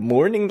not like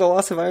mourning the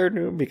loss of Iron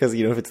Room because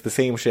if it's the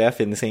same chef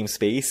in the same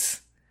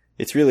space,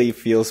 it really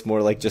feels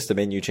more like just a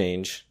menu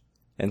change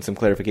and some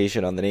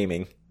clarification on the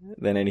naming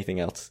than anything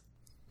else.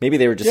 Maybe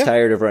they were just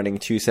tired of running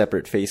two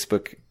separate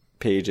Facebook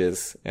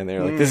pages, and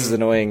they're like, "This is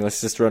annoying.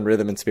 Let's just run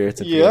Rhythm and Spirits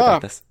and forget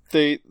about this."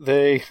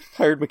 They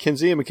hired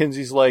McKinsey, and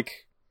McKinsey's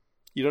like,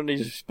 "You don't need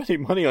to spend any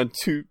money on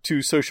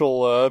two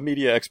social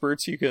media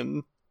experts. You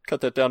can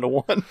cut that down to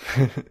one."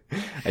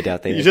 I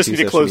doubt they. You just need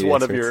to close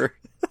one of your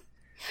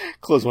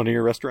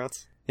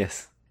restaurants.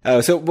 Yes.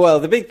 Oh, so well,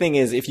 the big thing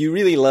is if you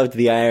really loved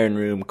the Iron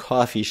Room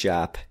coffee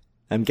shop,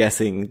 I'm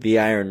guessing the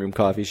Iron Room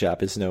coffee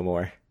shop is no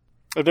more.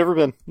 I've never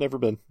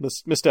been.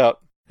 Missed out.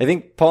 I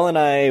think Paul and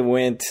I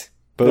went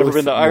both Never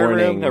been to Iron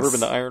mornings. Room, never been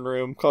to Iron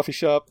Room coffee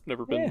shop,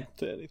 never been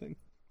to anything.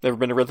 Never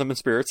been to Rhythm and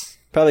Spirits.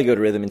 Probably go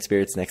to Rhythm and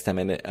Spirits next time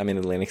I'm in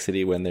Atlantic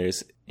City when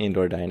there's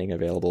indoor dining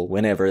available,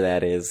 whenever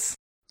that is.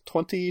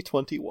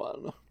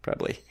 2021.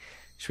 Probably.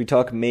 Should we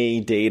talk May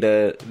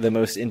data, the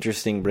most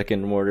interesting brick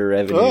and mortar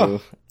revenue?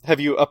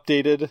 Have you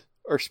updated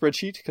our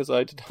spreadsheet? Because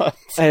I did not.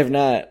 I have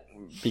not,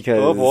 because...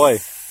 Oh boy,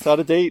 it's out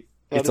of date.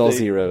 It's all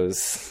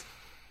zeros.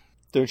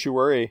 Don't you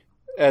worry.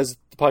 As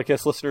the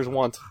podcast listeners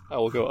want, I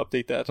will go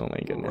update that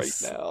right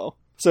now.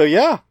 So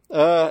yeah,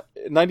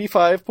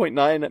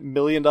 $95.9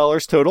 million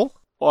total.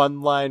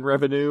 Online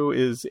revenue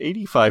is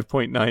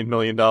 $85.9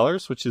 million,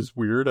 which is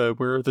weird.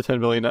 Where are the $10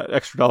 million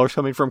extra dollars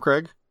coming from,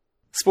 Craig?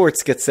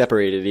 Sports gets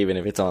separated even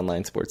if it's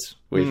online sports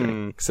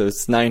wagering. So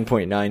it's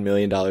 $9.9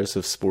 million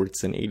of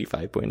sports and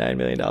 $85.9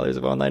 million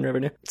of online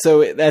revenue.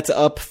 So that's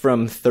up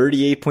from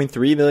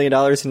 $38.3 million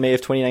in May of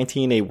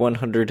 2019, a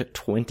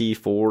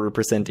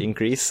 124%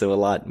 increase. So a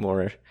lot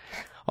more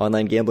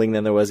online gambling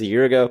than there was a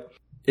year ago.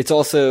 It's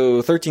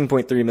also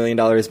 $13.3 million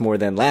more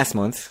than last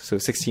month. So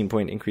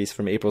 16-point increase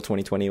from April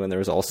 2020 when there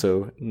was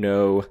also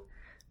no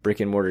brick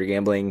and mortar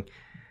gambling.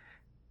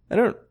 I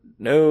don't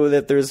know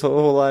that there's a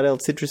whole lot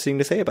else interesting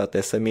to say about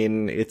this. I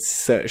mean,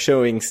 it's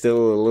showing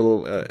still a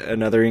little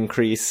another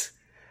increase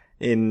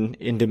in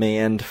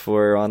demand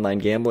for online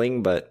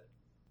gambling, but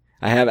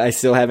I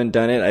still haven't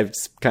done it. I've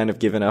kind of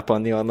given up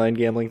on the online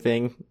gambling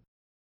thing.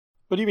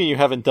 What do you mean you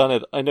haven't done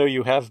it? I know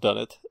you have done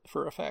it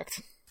for a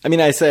fact. I mean,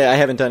 I say I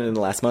haven't done it in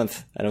the last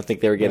month. I don't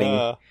think they were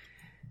getting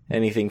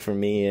anything from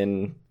me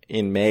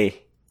in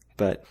May,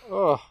 but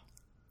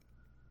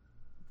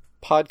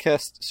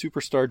podcast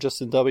superstar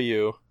Justin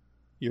W.,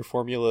 your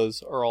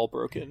formulas are all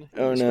broken in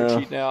the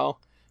spreadsheet now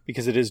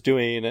because it is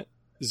doing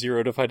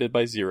 0 divided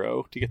by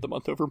 0 to get the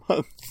month over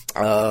month.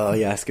 Oh,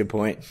 yes, good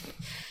point.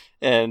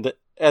 And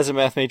as a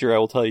math major, I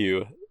will tell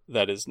you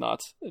that is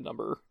not a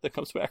number that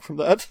comes back from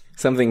that.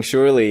 Something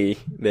surely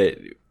that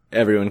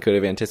everyone could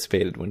have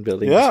anticipated when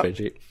building the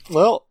spreadsheet.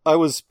 Well, I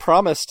was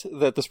promised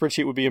that the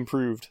spreadsheet would be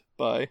improved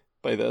by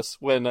this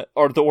when the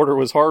order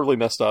was horribly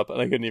messed up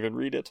and I couldn't even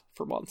read it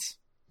for months.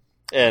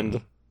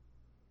 And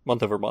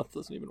month over month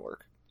doesn't even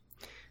work.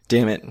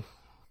 Damn it.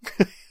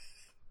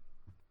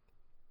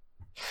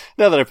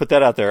 Now that I put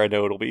that out there, I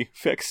know it'll be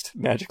fixed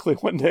magically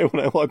one day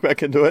when I log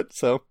back into it,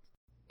 so.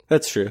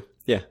 That's true,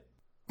 yeah.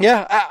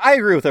 Yeah, I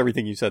agree with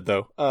everything you said,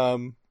 though.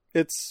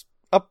 It's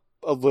up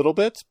a little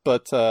bit,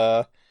 but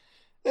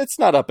it's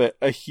not up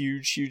a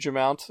huge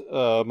amount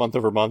month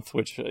over month,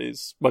 which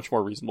is much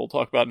more reasonable to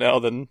talk about now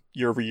than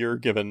year over year,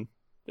 given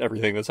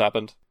everything that's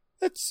happened.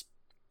 It's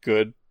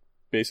good.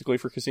 Basically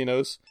for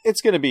casinos.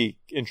 It's going to be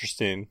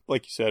interesting,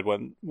 like you said,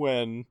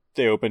 when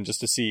they open, just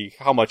to see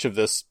how much of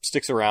this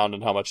sticks around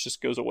and how much just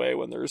goes away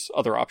when there's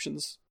other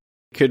options.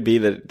 Could be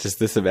that just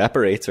this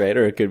evaporates, right?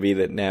 Or it could be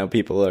that now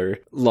people are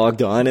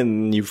logged on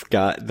and you've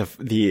got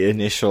the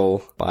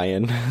initial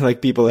buy-in.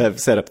 Like people have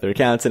set up their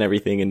accounts and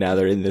everything and now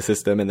they're in the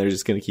system and they're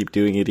just going to keep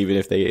doing it even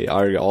if they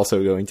are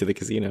also going to the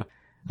casino.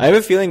 I have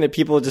a feeling that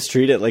people just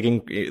treat it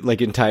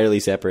like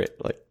entirely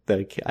separate.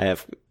 Like I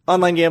have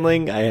online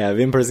gambling, I have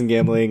in-person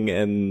gambling,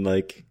 and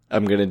like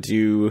I'm gonna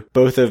do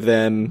both of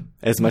them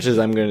as much as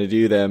I'm gonna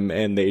do them,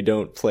 and they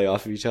don't play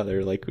off of each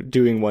other. Like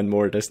doing one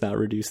more does not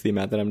reduce the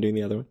amount that I'm doing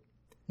the other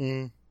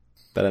one.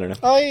 But I don't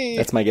know.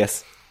 That's my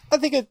guess. I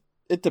think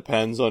it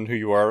depends on who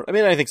you are. I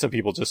mean, I think some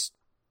people just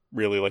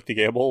really like to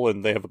gamble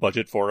and they have a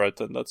budget for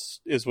it, and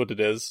is what it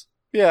is.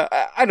 Yeah,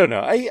 I don't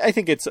know. I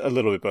think it's a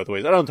little bit both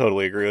ways. I don't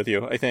totally agree with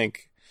you. I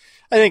think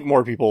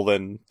more people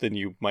than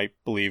you might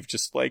believe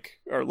just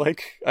are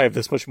like, I have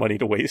this much money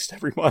to waste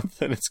every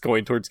month and it's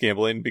going towards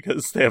gambling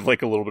because they have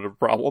like a little bit of a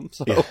problem.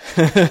 So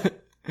yeah.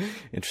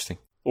 Interesting.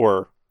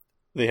 Or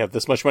they have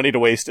this much money to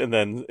waste and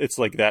then it's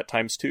like that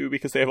times 2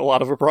 because they have a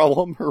lot of a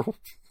problem, or,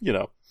 you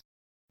know.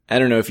 I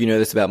don't know if you know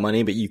this about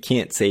money, but you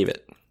can't save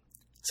it.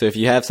 So if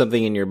you have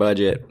something in your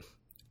budget,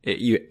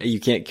 you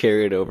can't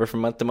carry it over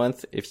from month to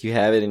month. If you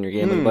have it in your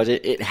gambling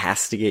budget, it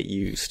has to get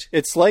used.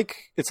 It's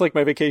like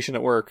my vacation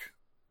at work.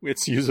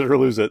 It's use it or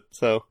lose it,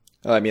 so.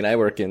 Oh, I mean, I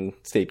work in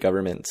state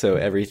government, so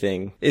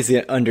everything is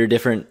under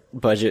different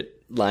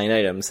budget line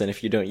items, and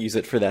if you don't use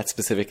it for that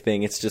specific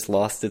thing, it's just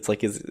lost. It's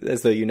like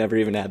as though you never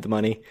even had the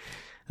money.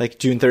 Like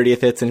June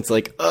 30th hits, and it's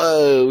like,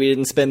 oh, we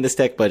didn't spend this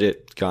tech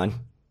budget. Gone.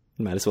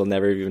 Might as well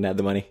never even had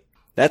the money.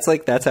 That's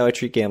how I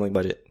treat gambling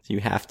budget. You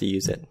have to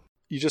use it.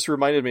 You just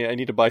reminded me I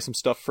need to buy some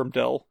stuff from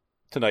Dell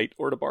tonight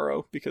or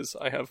tomorrow because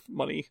I have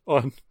money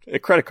on a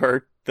credit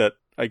card that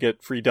I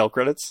get free Dell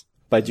credits.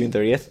 By June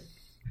 30th?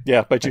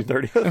 Yeah, by June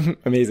 30th.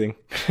 Amazing.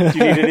 Do you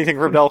need anything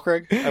from Dell,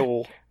 Craig? I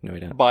will No, I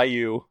don't. buy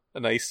you a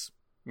nice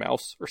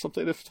mouse or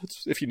something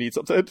if you need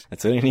something.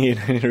 That's what I need.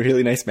 I need a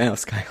really nice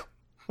mouse, Kyle.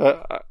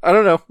 I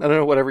don't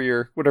know. Whatever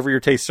your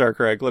tastes are,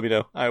 Craig, let me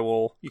know.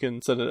 You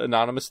can send it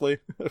anonymously.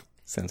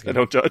 Sounds I good.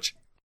 don't judge.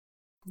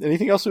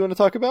 Anything else we want to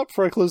talk about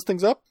before I close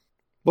things up?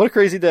 What a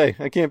crazy day.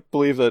 I can't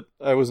believe that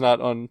I was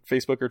not on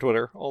Facebook or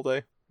Twitter all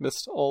day.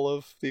 Missed all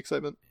of the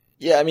excitement.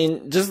 Yeah, I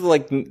mean, just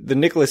like the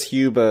Nicholas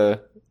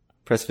Huba,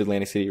 Press of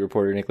Atlantic City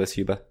reporter Nicholas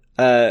Huba,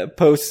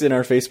 posts in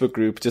our Facebook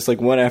group, just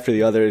like one after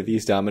the other,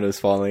 these dominoes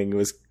falling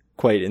was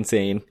quite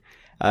insane.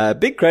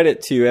 Big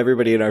credit to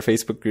everybody in our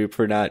Facebook group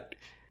for not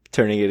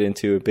turning it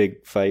into a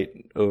big fight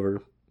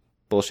over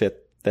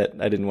bullshit that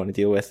I didn't want to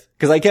deal with.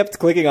 Because I kept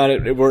clicking on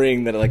it,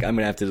 worrying that like I'm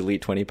going to have to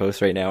delete 20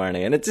 posts right now, aren't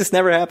I? And it just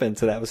never happened,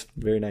 so that was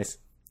very nice.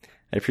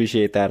 I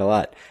appreciate that a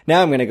lot.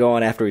 Now I'm going to go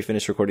on after we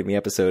finish recording the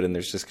episode, and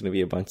there's just going to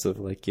be a bunch of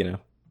like,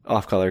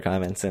 off-color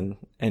comments and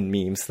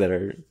memes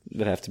that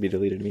have to be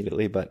deleted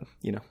immediately, but,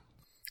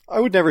 I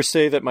would never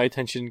say that my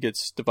attention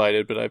gets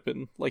divided, but I've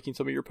been liking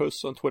some of your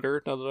posts on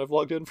Twitter now that I've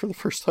logged in for the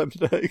first time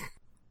today.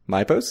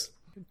 My posts?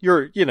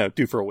 Your,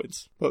 Due for a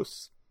Wins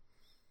posts,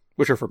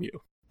 which are from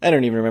you. I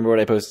don't even remember what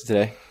I posted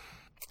today.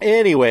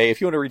 Anyway,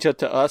 if you want to reach out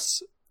to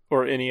us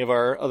or any of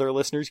our other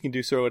listeners, you can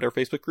do so at our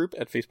Facebook group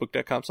at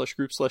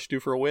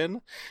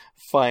facebook.com/group/DoForAWin.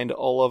 Find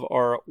all of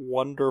our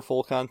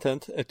wonderful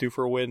content at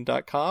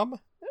doforawin.com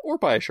or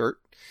buy a shirt.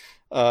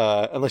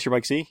 Unless you're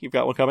Mike C, you've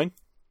got one coming.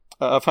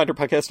 Find our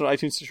podcast on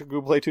iTunes, Stitcher,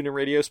 Google Play, TuneIn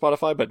Radio,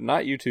 Spotify, but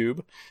not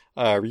YouTube.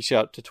 Reach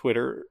out to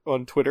Twitter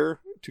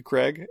to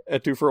Craig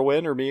at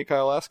DoForAWin or me at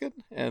Kyle Askin,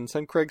 and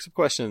send Craig some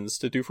questions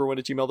to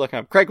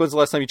doforawin@gmail.com. Craig, when's the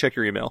last time you checked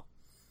your email?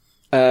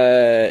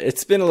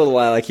 It's been a little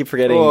while. I keep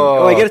forgetting.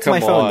 I get it to my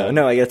phone, though.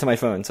 No, I get it to my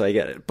phone, so I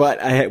get it.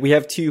 But we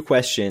have two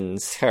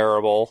questions.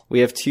 Terrible.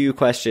 We have two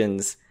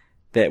questions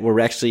that were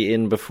actually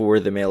in before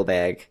the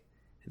mailbag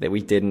that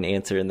we didn't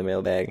answer in the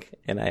mailbag,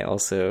 and I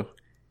also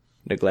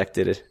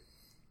neglected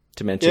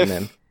to mention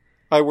them. If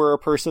I were a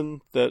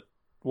person that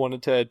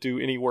wanted to do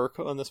any work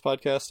on this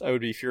podcast, I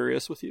would be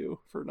furious with you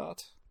for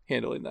not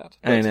handling that.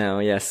 But I know,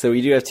 yes. So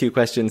we do have two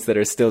questions that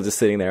are still just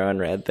sitting there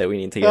unread that we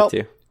need to get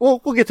to.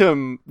 Well, we'll get to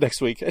them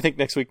next week. I think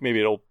next week maybe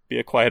it'll be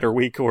a quieter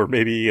week, or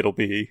maybe it'll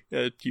be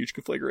a huge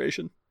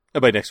conflagration.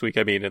 And by next week,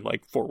 I mean in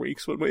like 4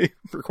 weeks when we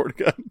record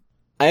again.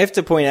 I have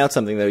to point out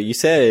something, though. You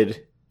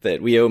said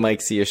that we owe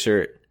Mike C a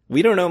shirt.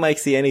 We don't owe Mike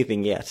C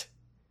anything yet.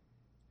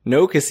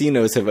 No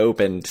casinos have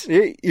opened.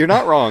 You're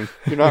not wrong.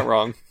 You're not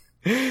wrong.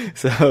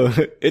 So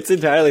it's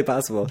entirely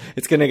possible.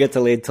 It's going to get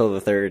delayed till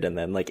the 3rd, and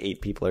then like 8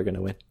 people are going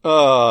to win.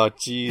 Oh,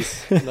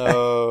 jeez.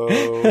 No.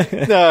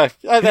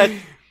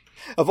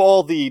 Of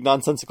all the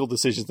nonsensical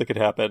decisions that could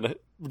happen,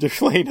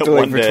 delaying it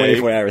one day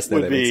 24 hours,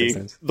 would be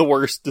the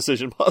worst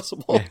decision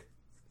possible. Yeah.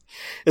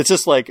 It's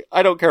just like,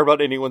 I don't care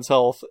about anyone's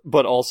health,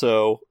 but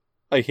also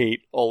I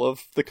hate all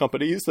of the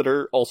companies that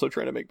are also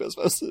trying to make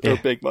business or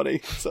big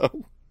money.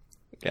 So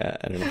yeah,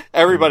 I don't know.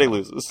 Everybody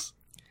loses.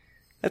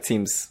 That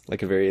seems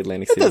like a very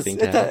Atlantic City thing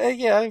to happen.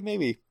 Yeah,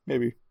 maybe.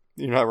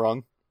 You're not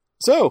wrong.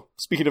 So,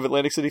 speaking of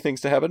Atlantic City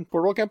things to happen,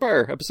 Boardwalk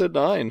Empire, episode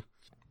 9.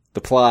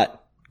 The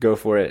plot. Go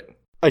for it.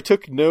 I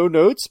took no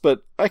notes,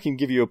 but I can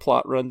give you a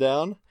plot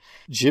rundown.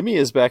 Jimmy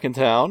is back in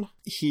town.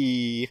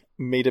 He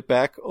made it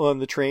back on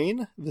the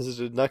train,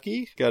 visited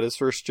Nucky, got his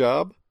first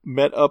job,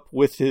 met up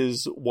with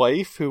his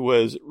wife, who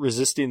was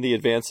resisting the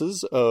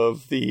advances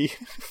of the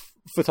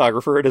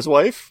photographer and his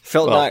wife.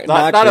 Felt well,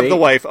 not of the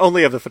wife,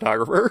 only of the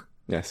photographer.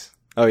 Yes.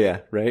 Oh,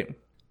 yeah, right?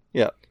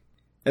 Yeah.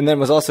 And then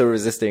was also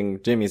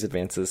resisting Jimmy's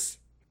advances.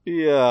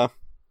 Yeah.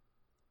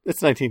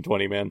 It's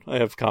 1920, man. I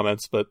have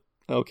comments, but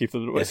I'll keep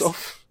them to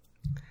myself.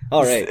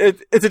 All right.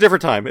 It's a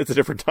different time. It's a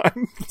different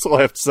time. That's all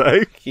I have to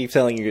say. Keep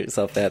telling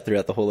yourself that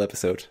throughout the whole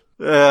episode.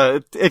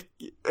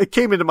 It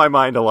came into my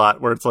mind a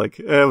lot where it's like,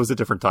 it was a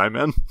different time,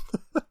 man.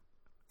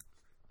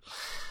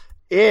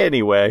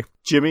 Anyway,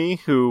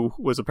 Jimmy, who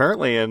was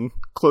apparently in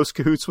close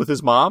cahoots with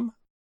his mom.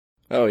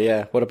 Oh,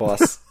 yeah. What a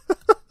boss.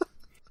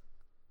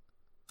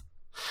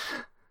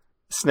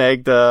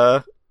 Snagged,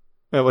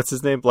 what's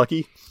his name?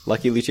 Lucky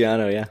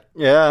Luciano, yeah.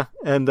 Yeah,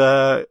 and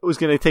was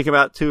going to take him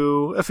out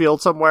to a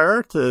field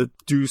somewhere to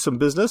do some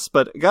business,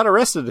 but got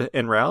arrested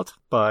en route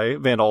by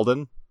Van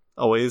Alden.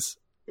 Always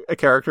a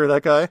character,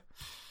 that guy.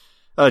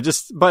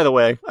 Just, by the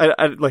way,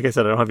 I like I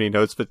said, I don't have any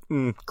notes, but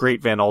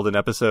great Van Alden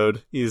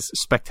episode. He's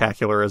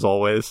spectacular as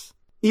always.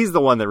 He's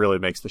the one that really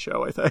makes the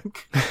show, I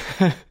think.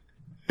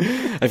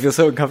 I feel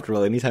so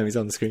uncomfortable anytime he's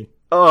on the screen.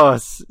 Oh,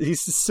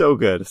 he's so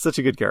good. Such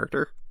a good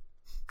character.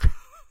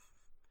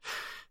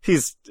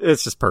 It's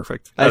just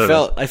perfect.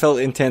 I felt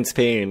intense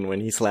pain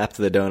when he slapped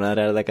the donut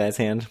out of that guy's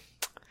hand.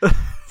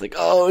 It's like,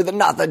 oh,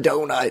 not the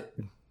donut,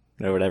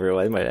 or whatever it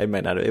was. I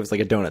might not. It was like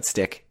a donut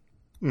stick.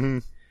 Mm-hmm.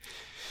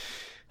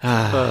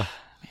 Man,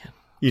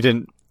 you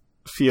didn't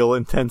feel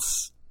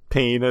intense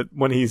pain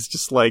when he's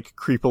just like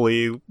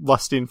creepily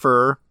lusting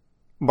for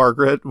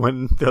Margaret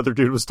when the other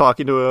dude was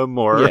talking to him,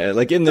 or yeah,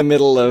 like in the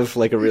middle of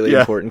like a really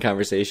important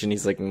conversation,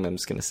 he's like, I'm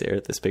just gonna stare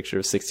at this picture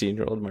of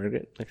 16-year-old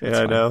Margaret. Like,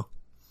 I know.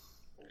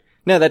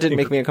 No, that didn't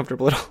make me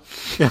uncomfortable at all.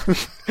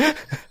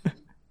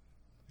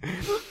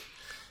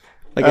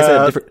 Like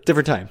I said,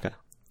 different time.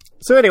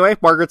 So anyway,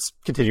 Margaret's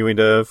continuing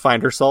to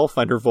find herself,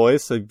 find her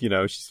voice. You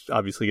know, she's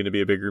obviously going to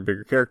be a bigger and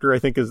bigger character, I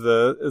think, as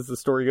the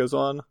story goes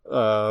on.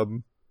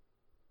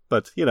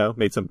 But, you know,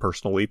 made some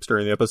personal leaps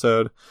during the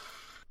episode.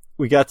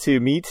 We got to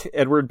meet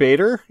Edward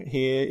Bader.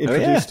 He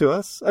introduced to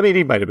us. I mean,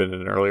 he might have been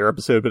in an earlier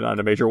episode, but not in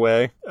a major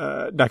way.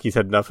 Nucky's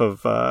had enough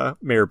of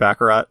Mayor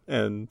Baccarat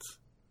and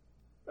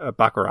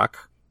Baccarat.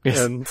 Yes.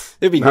 And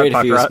it'd be great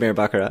if he was Mayor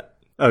Baccarat.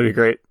 That would be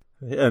great.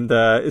 And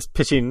is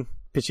pitching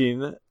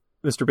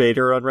Mr.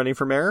 Bader on running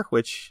for mayor,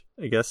 which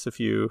I guess if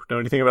you know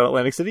anything about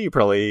Atlantic City, you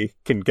probably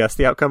can guess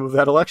the outcome of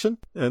that election.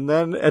 And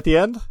then at the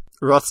end,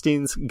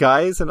 Rothstein's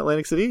guys in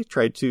Atlantic City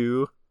tried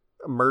to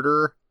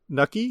murder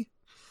Nucky,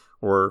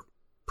 or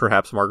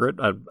perhaps Margaret.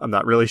 I'm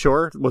not really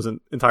sure. It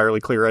wasn't entirely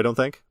clear, I don't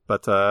think.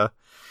 But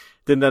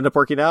didn't end up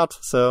working out.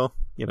 So,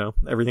 you know,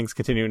 everything's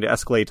continuing to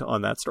escalate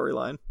on that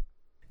storyline.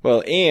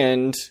 Well,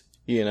 and...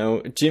 you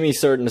know, Jimmy's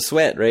starting to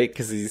sweat, right?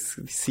 Because he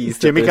sees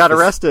Jimmy got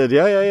arrested.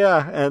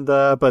 Yeah. And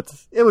but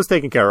it was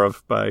taken care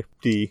of by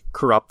the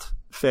corrupt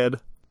Fed,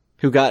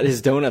 who got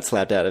his donut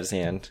slapped out of his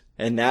hand,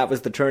 and that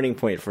was the turning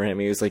point for him.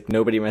 He was like,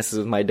 "Nobody messes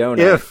with my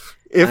donut.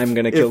 If I'm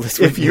going to kill this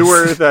witness." If you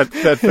were that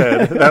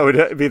Fed, that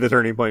would be the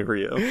turning point for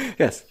you.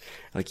 Yes,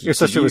 like your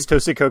sister was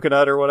toasted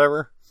coconut or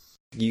whatever.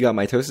 You got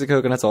my toasted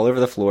coconuts all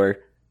over the floor.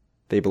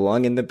 They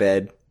belong in the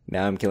bed.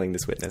 Now I'm killing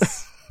this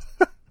witness.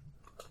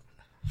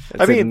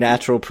 It's a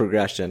natural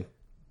progression.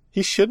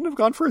 He shouldn't have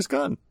gone for his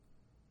gun.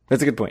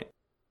 That's a good point.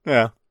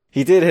 Yeah.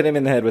 He did hit him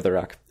in the head with a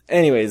rock.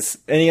 Anyways,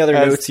 any other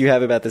notes you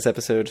have about this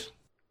episode?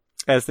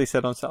 As they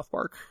said on South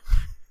Park,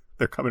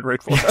 they're coming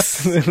right for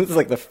us. It was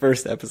like the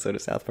first episode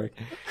of South Park.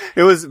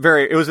 It was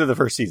in the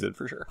first season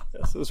for sure.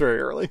 Yes, it was very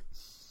early. I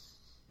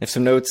have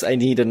some notes. I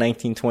need a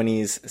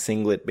 1920s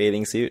singlet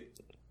bathing suit.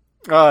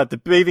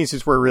 The bathing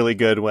suits were really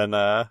good when,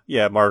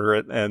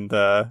 Margaret and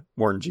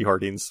Warren G.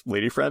 Harding's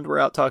lady friend were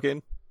out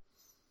talking.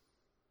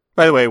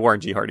 By the way, Warren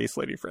G. Hardy's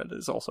lady friend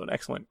is also an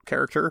excellent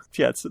character.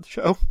 She adds to the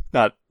show.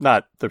 Not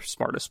the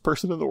smartest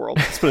person in the world.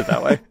 Let's put it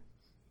that way.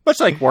 Much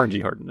like Warren G.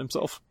 Hardin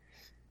himself.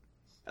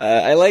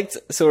 I liked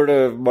sort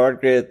of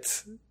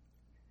Margaret.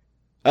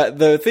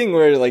 The thing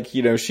where, like,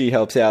 you know, she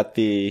helps out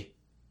the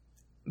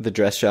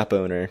dress shop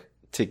owner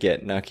to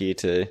get Nucky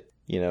to,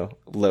 you know,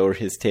 lower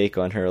his take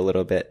on her a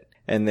little bit.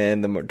 And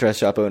then the dress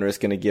shop owner is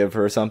going to give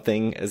her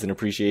something as an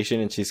appreciation,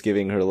 and she's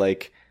giving her,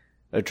 like,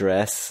 a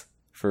dress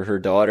for her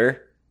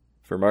daughter.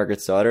 For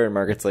Margaret's daughter, and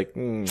Margaret's like,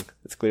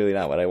 that's clearly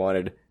not what I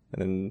wanted. And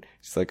then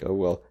she's like, oh,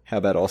 well, how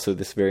about also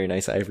this very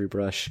nice ivory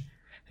brush?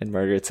 And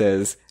Margaret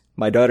says,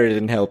 my daughter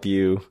didn't help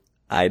you.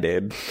 I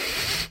did.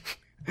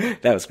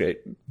 That was great.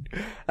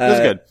 That was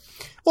good.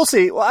 We'll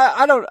see. Well,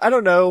 I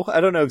don't know.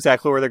 I don't know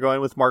exactly where they're going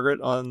with Margaret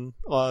on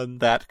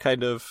that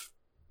kind of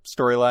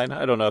storyline.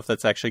 I don't know if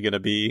that's actually going to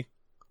be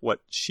what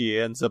she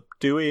ends up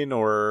doing,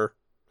 or...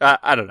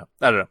 I don't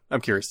know.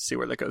 I'm curious to see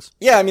where that goes.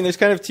 Yeah, I mean, there's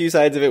kind of two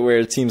sides of it where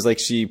it seems like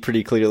she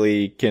pretty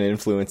clearly can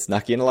influence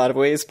Nucky in a lot of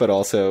ways, but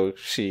also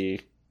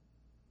she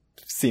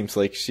seems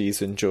like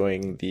she's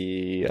enjoying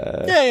the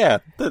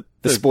the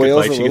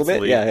spoils a little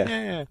bit.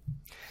 Yeah.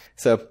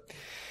 So,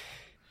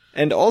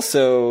 and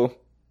also,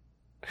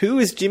 who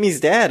is Jimmy's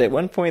dad? At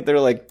one point, they're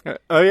like,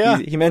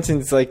 he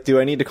mentions, like, do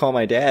I need to call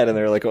my dad? And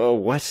they're like, oh,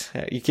 what?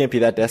 You can't be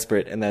that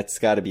desperate. And that's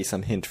got to be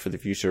some hint for the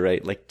future,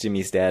 right? Like,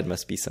 Jimmy's dad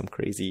must be some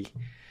crazy...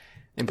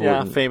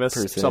 important famous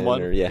person,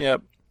 someone.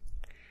 Yep.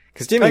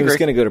 Because Jimmy was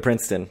going to go to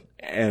Princeton,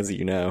 as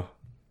you know.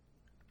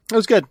 It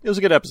was good. It was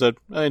a good episode.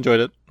 I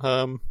enjoyed it.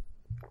 I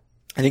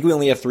think we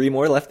only have 3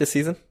 more left this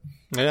season.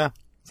 Yeah.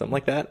 Something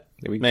like that.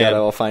 We gotta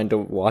all find a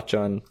watch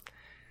on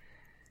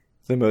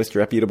the most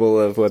reputable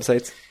of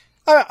websites.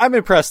 I'm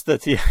impressed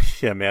that,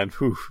 man,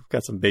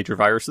 got some major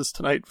viruses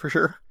tonight for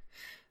sure.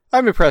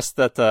 I'm impressed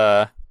that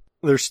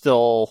they're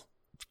still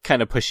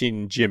kind of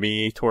pushing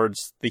Jimmy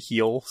towards the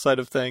heel side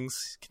of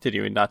things,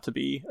 continuing not to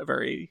be a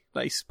very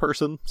nice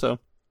person. So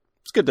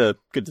it's good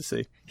to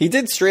see. He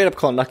did straight up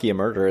call Nucky a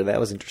murderer. That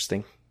was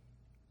interesting.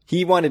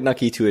 He wanted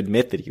Nucky to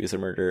admit that he was a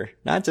murderer,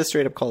 not just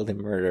straight up called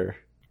him a murderer.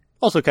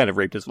 Also kind of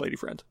raped his lady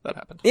friend. That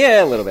happened.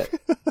 Yeah, a little bit.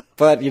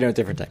 But, you know,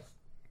 different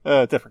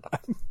time. Different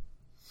time.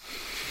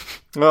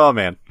 Oh,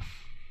 man.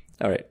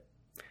 All right.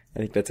 I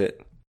think that's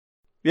it.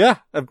 Yeah.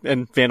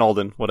 And Van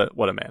Alden, what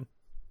a man.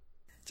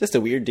 Just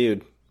a weird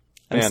dude.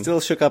 I'm still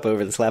shook up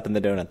over the slapping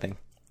the donut thing.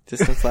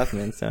 Just don't slap him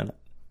in the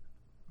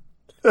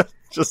donut.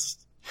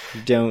 Just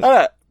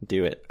don't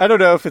do it. I don't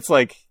know if it's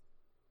like,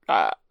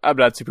 I'm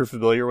not super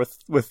familiar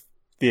with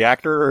the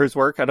actor or his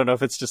work. I don't know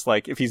if it's just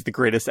like, if he's the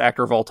greatest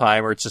actor of all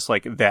time, or it's just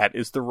like, that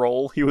is the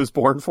role he was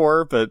born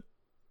for, but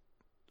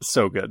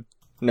so good.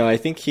 No, I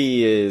think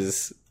he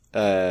is,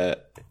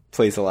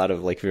 plays a lot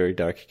of like very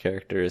dark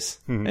characters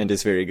and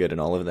is very good in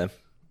all of them.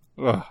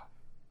 Oh,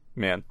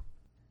 man.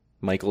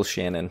 Michael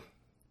Shannon.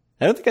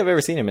 I don't think I've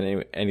ever seen him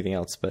in anything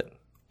else, but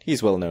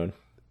he's well known.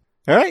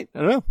 All right. I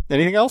don't know.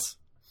 Anything else?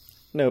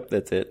 Nope,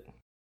 that's it.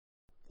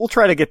 we'll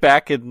try to get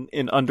back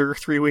in under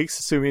 3 weeks,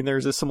 assuming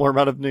there's a similar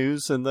amount of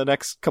news in the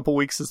next couple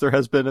weeks as there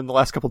has been in the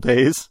last couple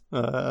days.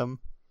 I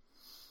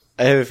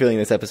have a feeling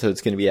this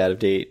episode's going to be out of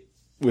date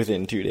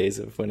within 2 days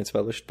of when it's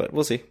published, but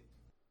we'll see.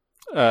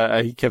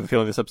 I have a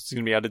feeling this episode's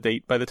going to be out of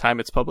date by the time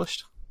it's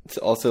published. It's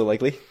also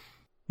likely.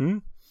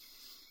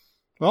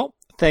 Well,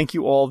 thank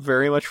you all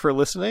very much for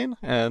listening,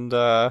 and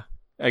I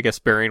guess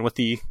bearing with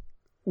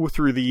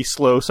through the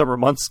slow summer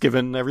months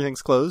given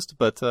everything's closed,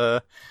 but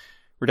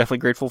we're definitely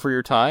grateful for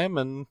your time,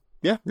 and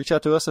yeah, reach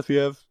out to us if you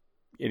have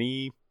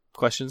any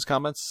questions,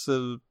 comments,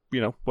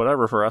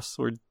 whatever for us.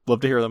 We'd love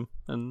to hear them,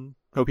 and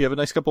hope you have a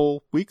nice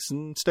couple weeks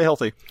and stay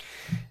healthy.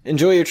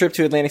 Enjoy your trip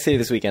to Atlantic City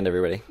this weekend,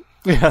 everybody.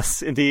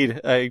 Yes,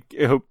 indeed. I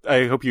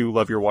hope you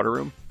love your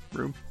water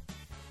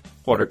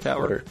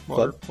tower.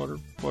 Water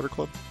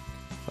club.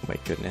 Oh my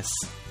goodness.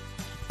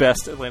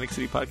 Best Atlantic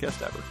City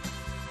podcast ever.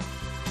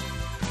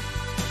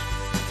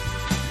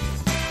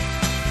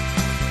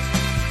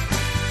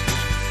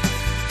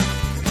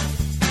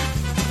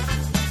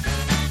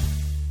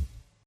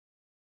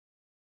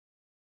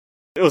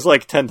 It was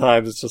like 10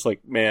 times. It's just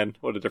like, man,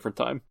 what a different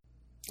time.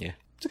 Yeah.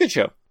 It's a good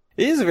show.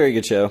 It is a very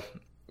good show.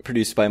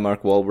 Produced by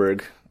Mark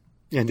Wahlberg.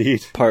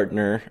 Indeed.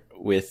 Partner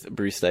with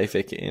Bruce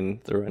Dyfick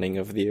in the running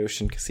of the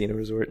Ocean Casino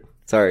Resort.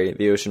 Sorry,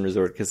 the Ocean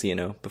Resort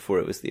Casino, before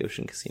it was the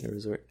Ocean Casino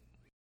Resort.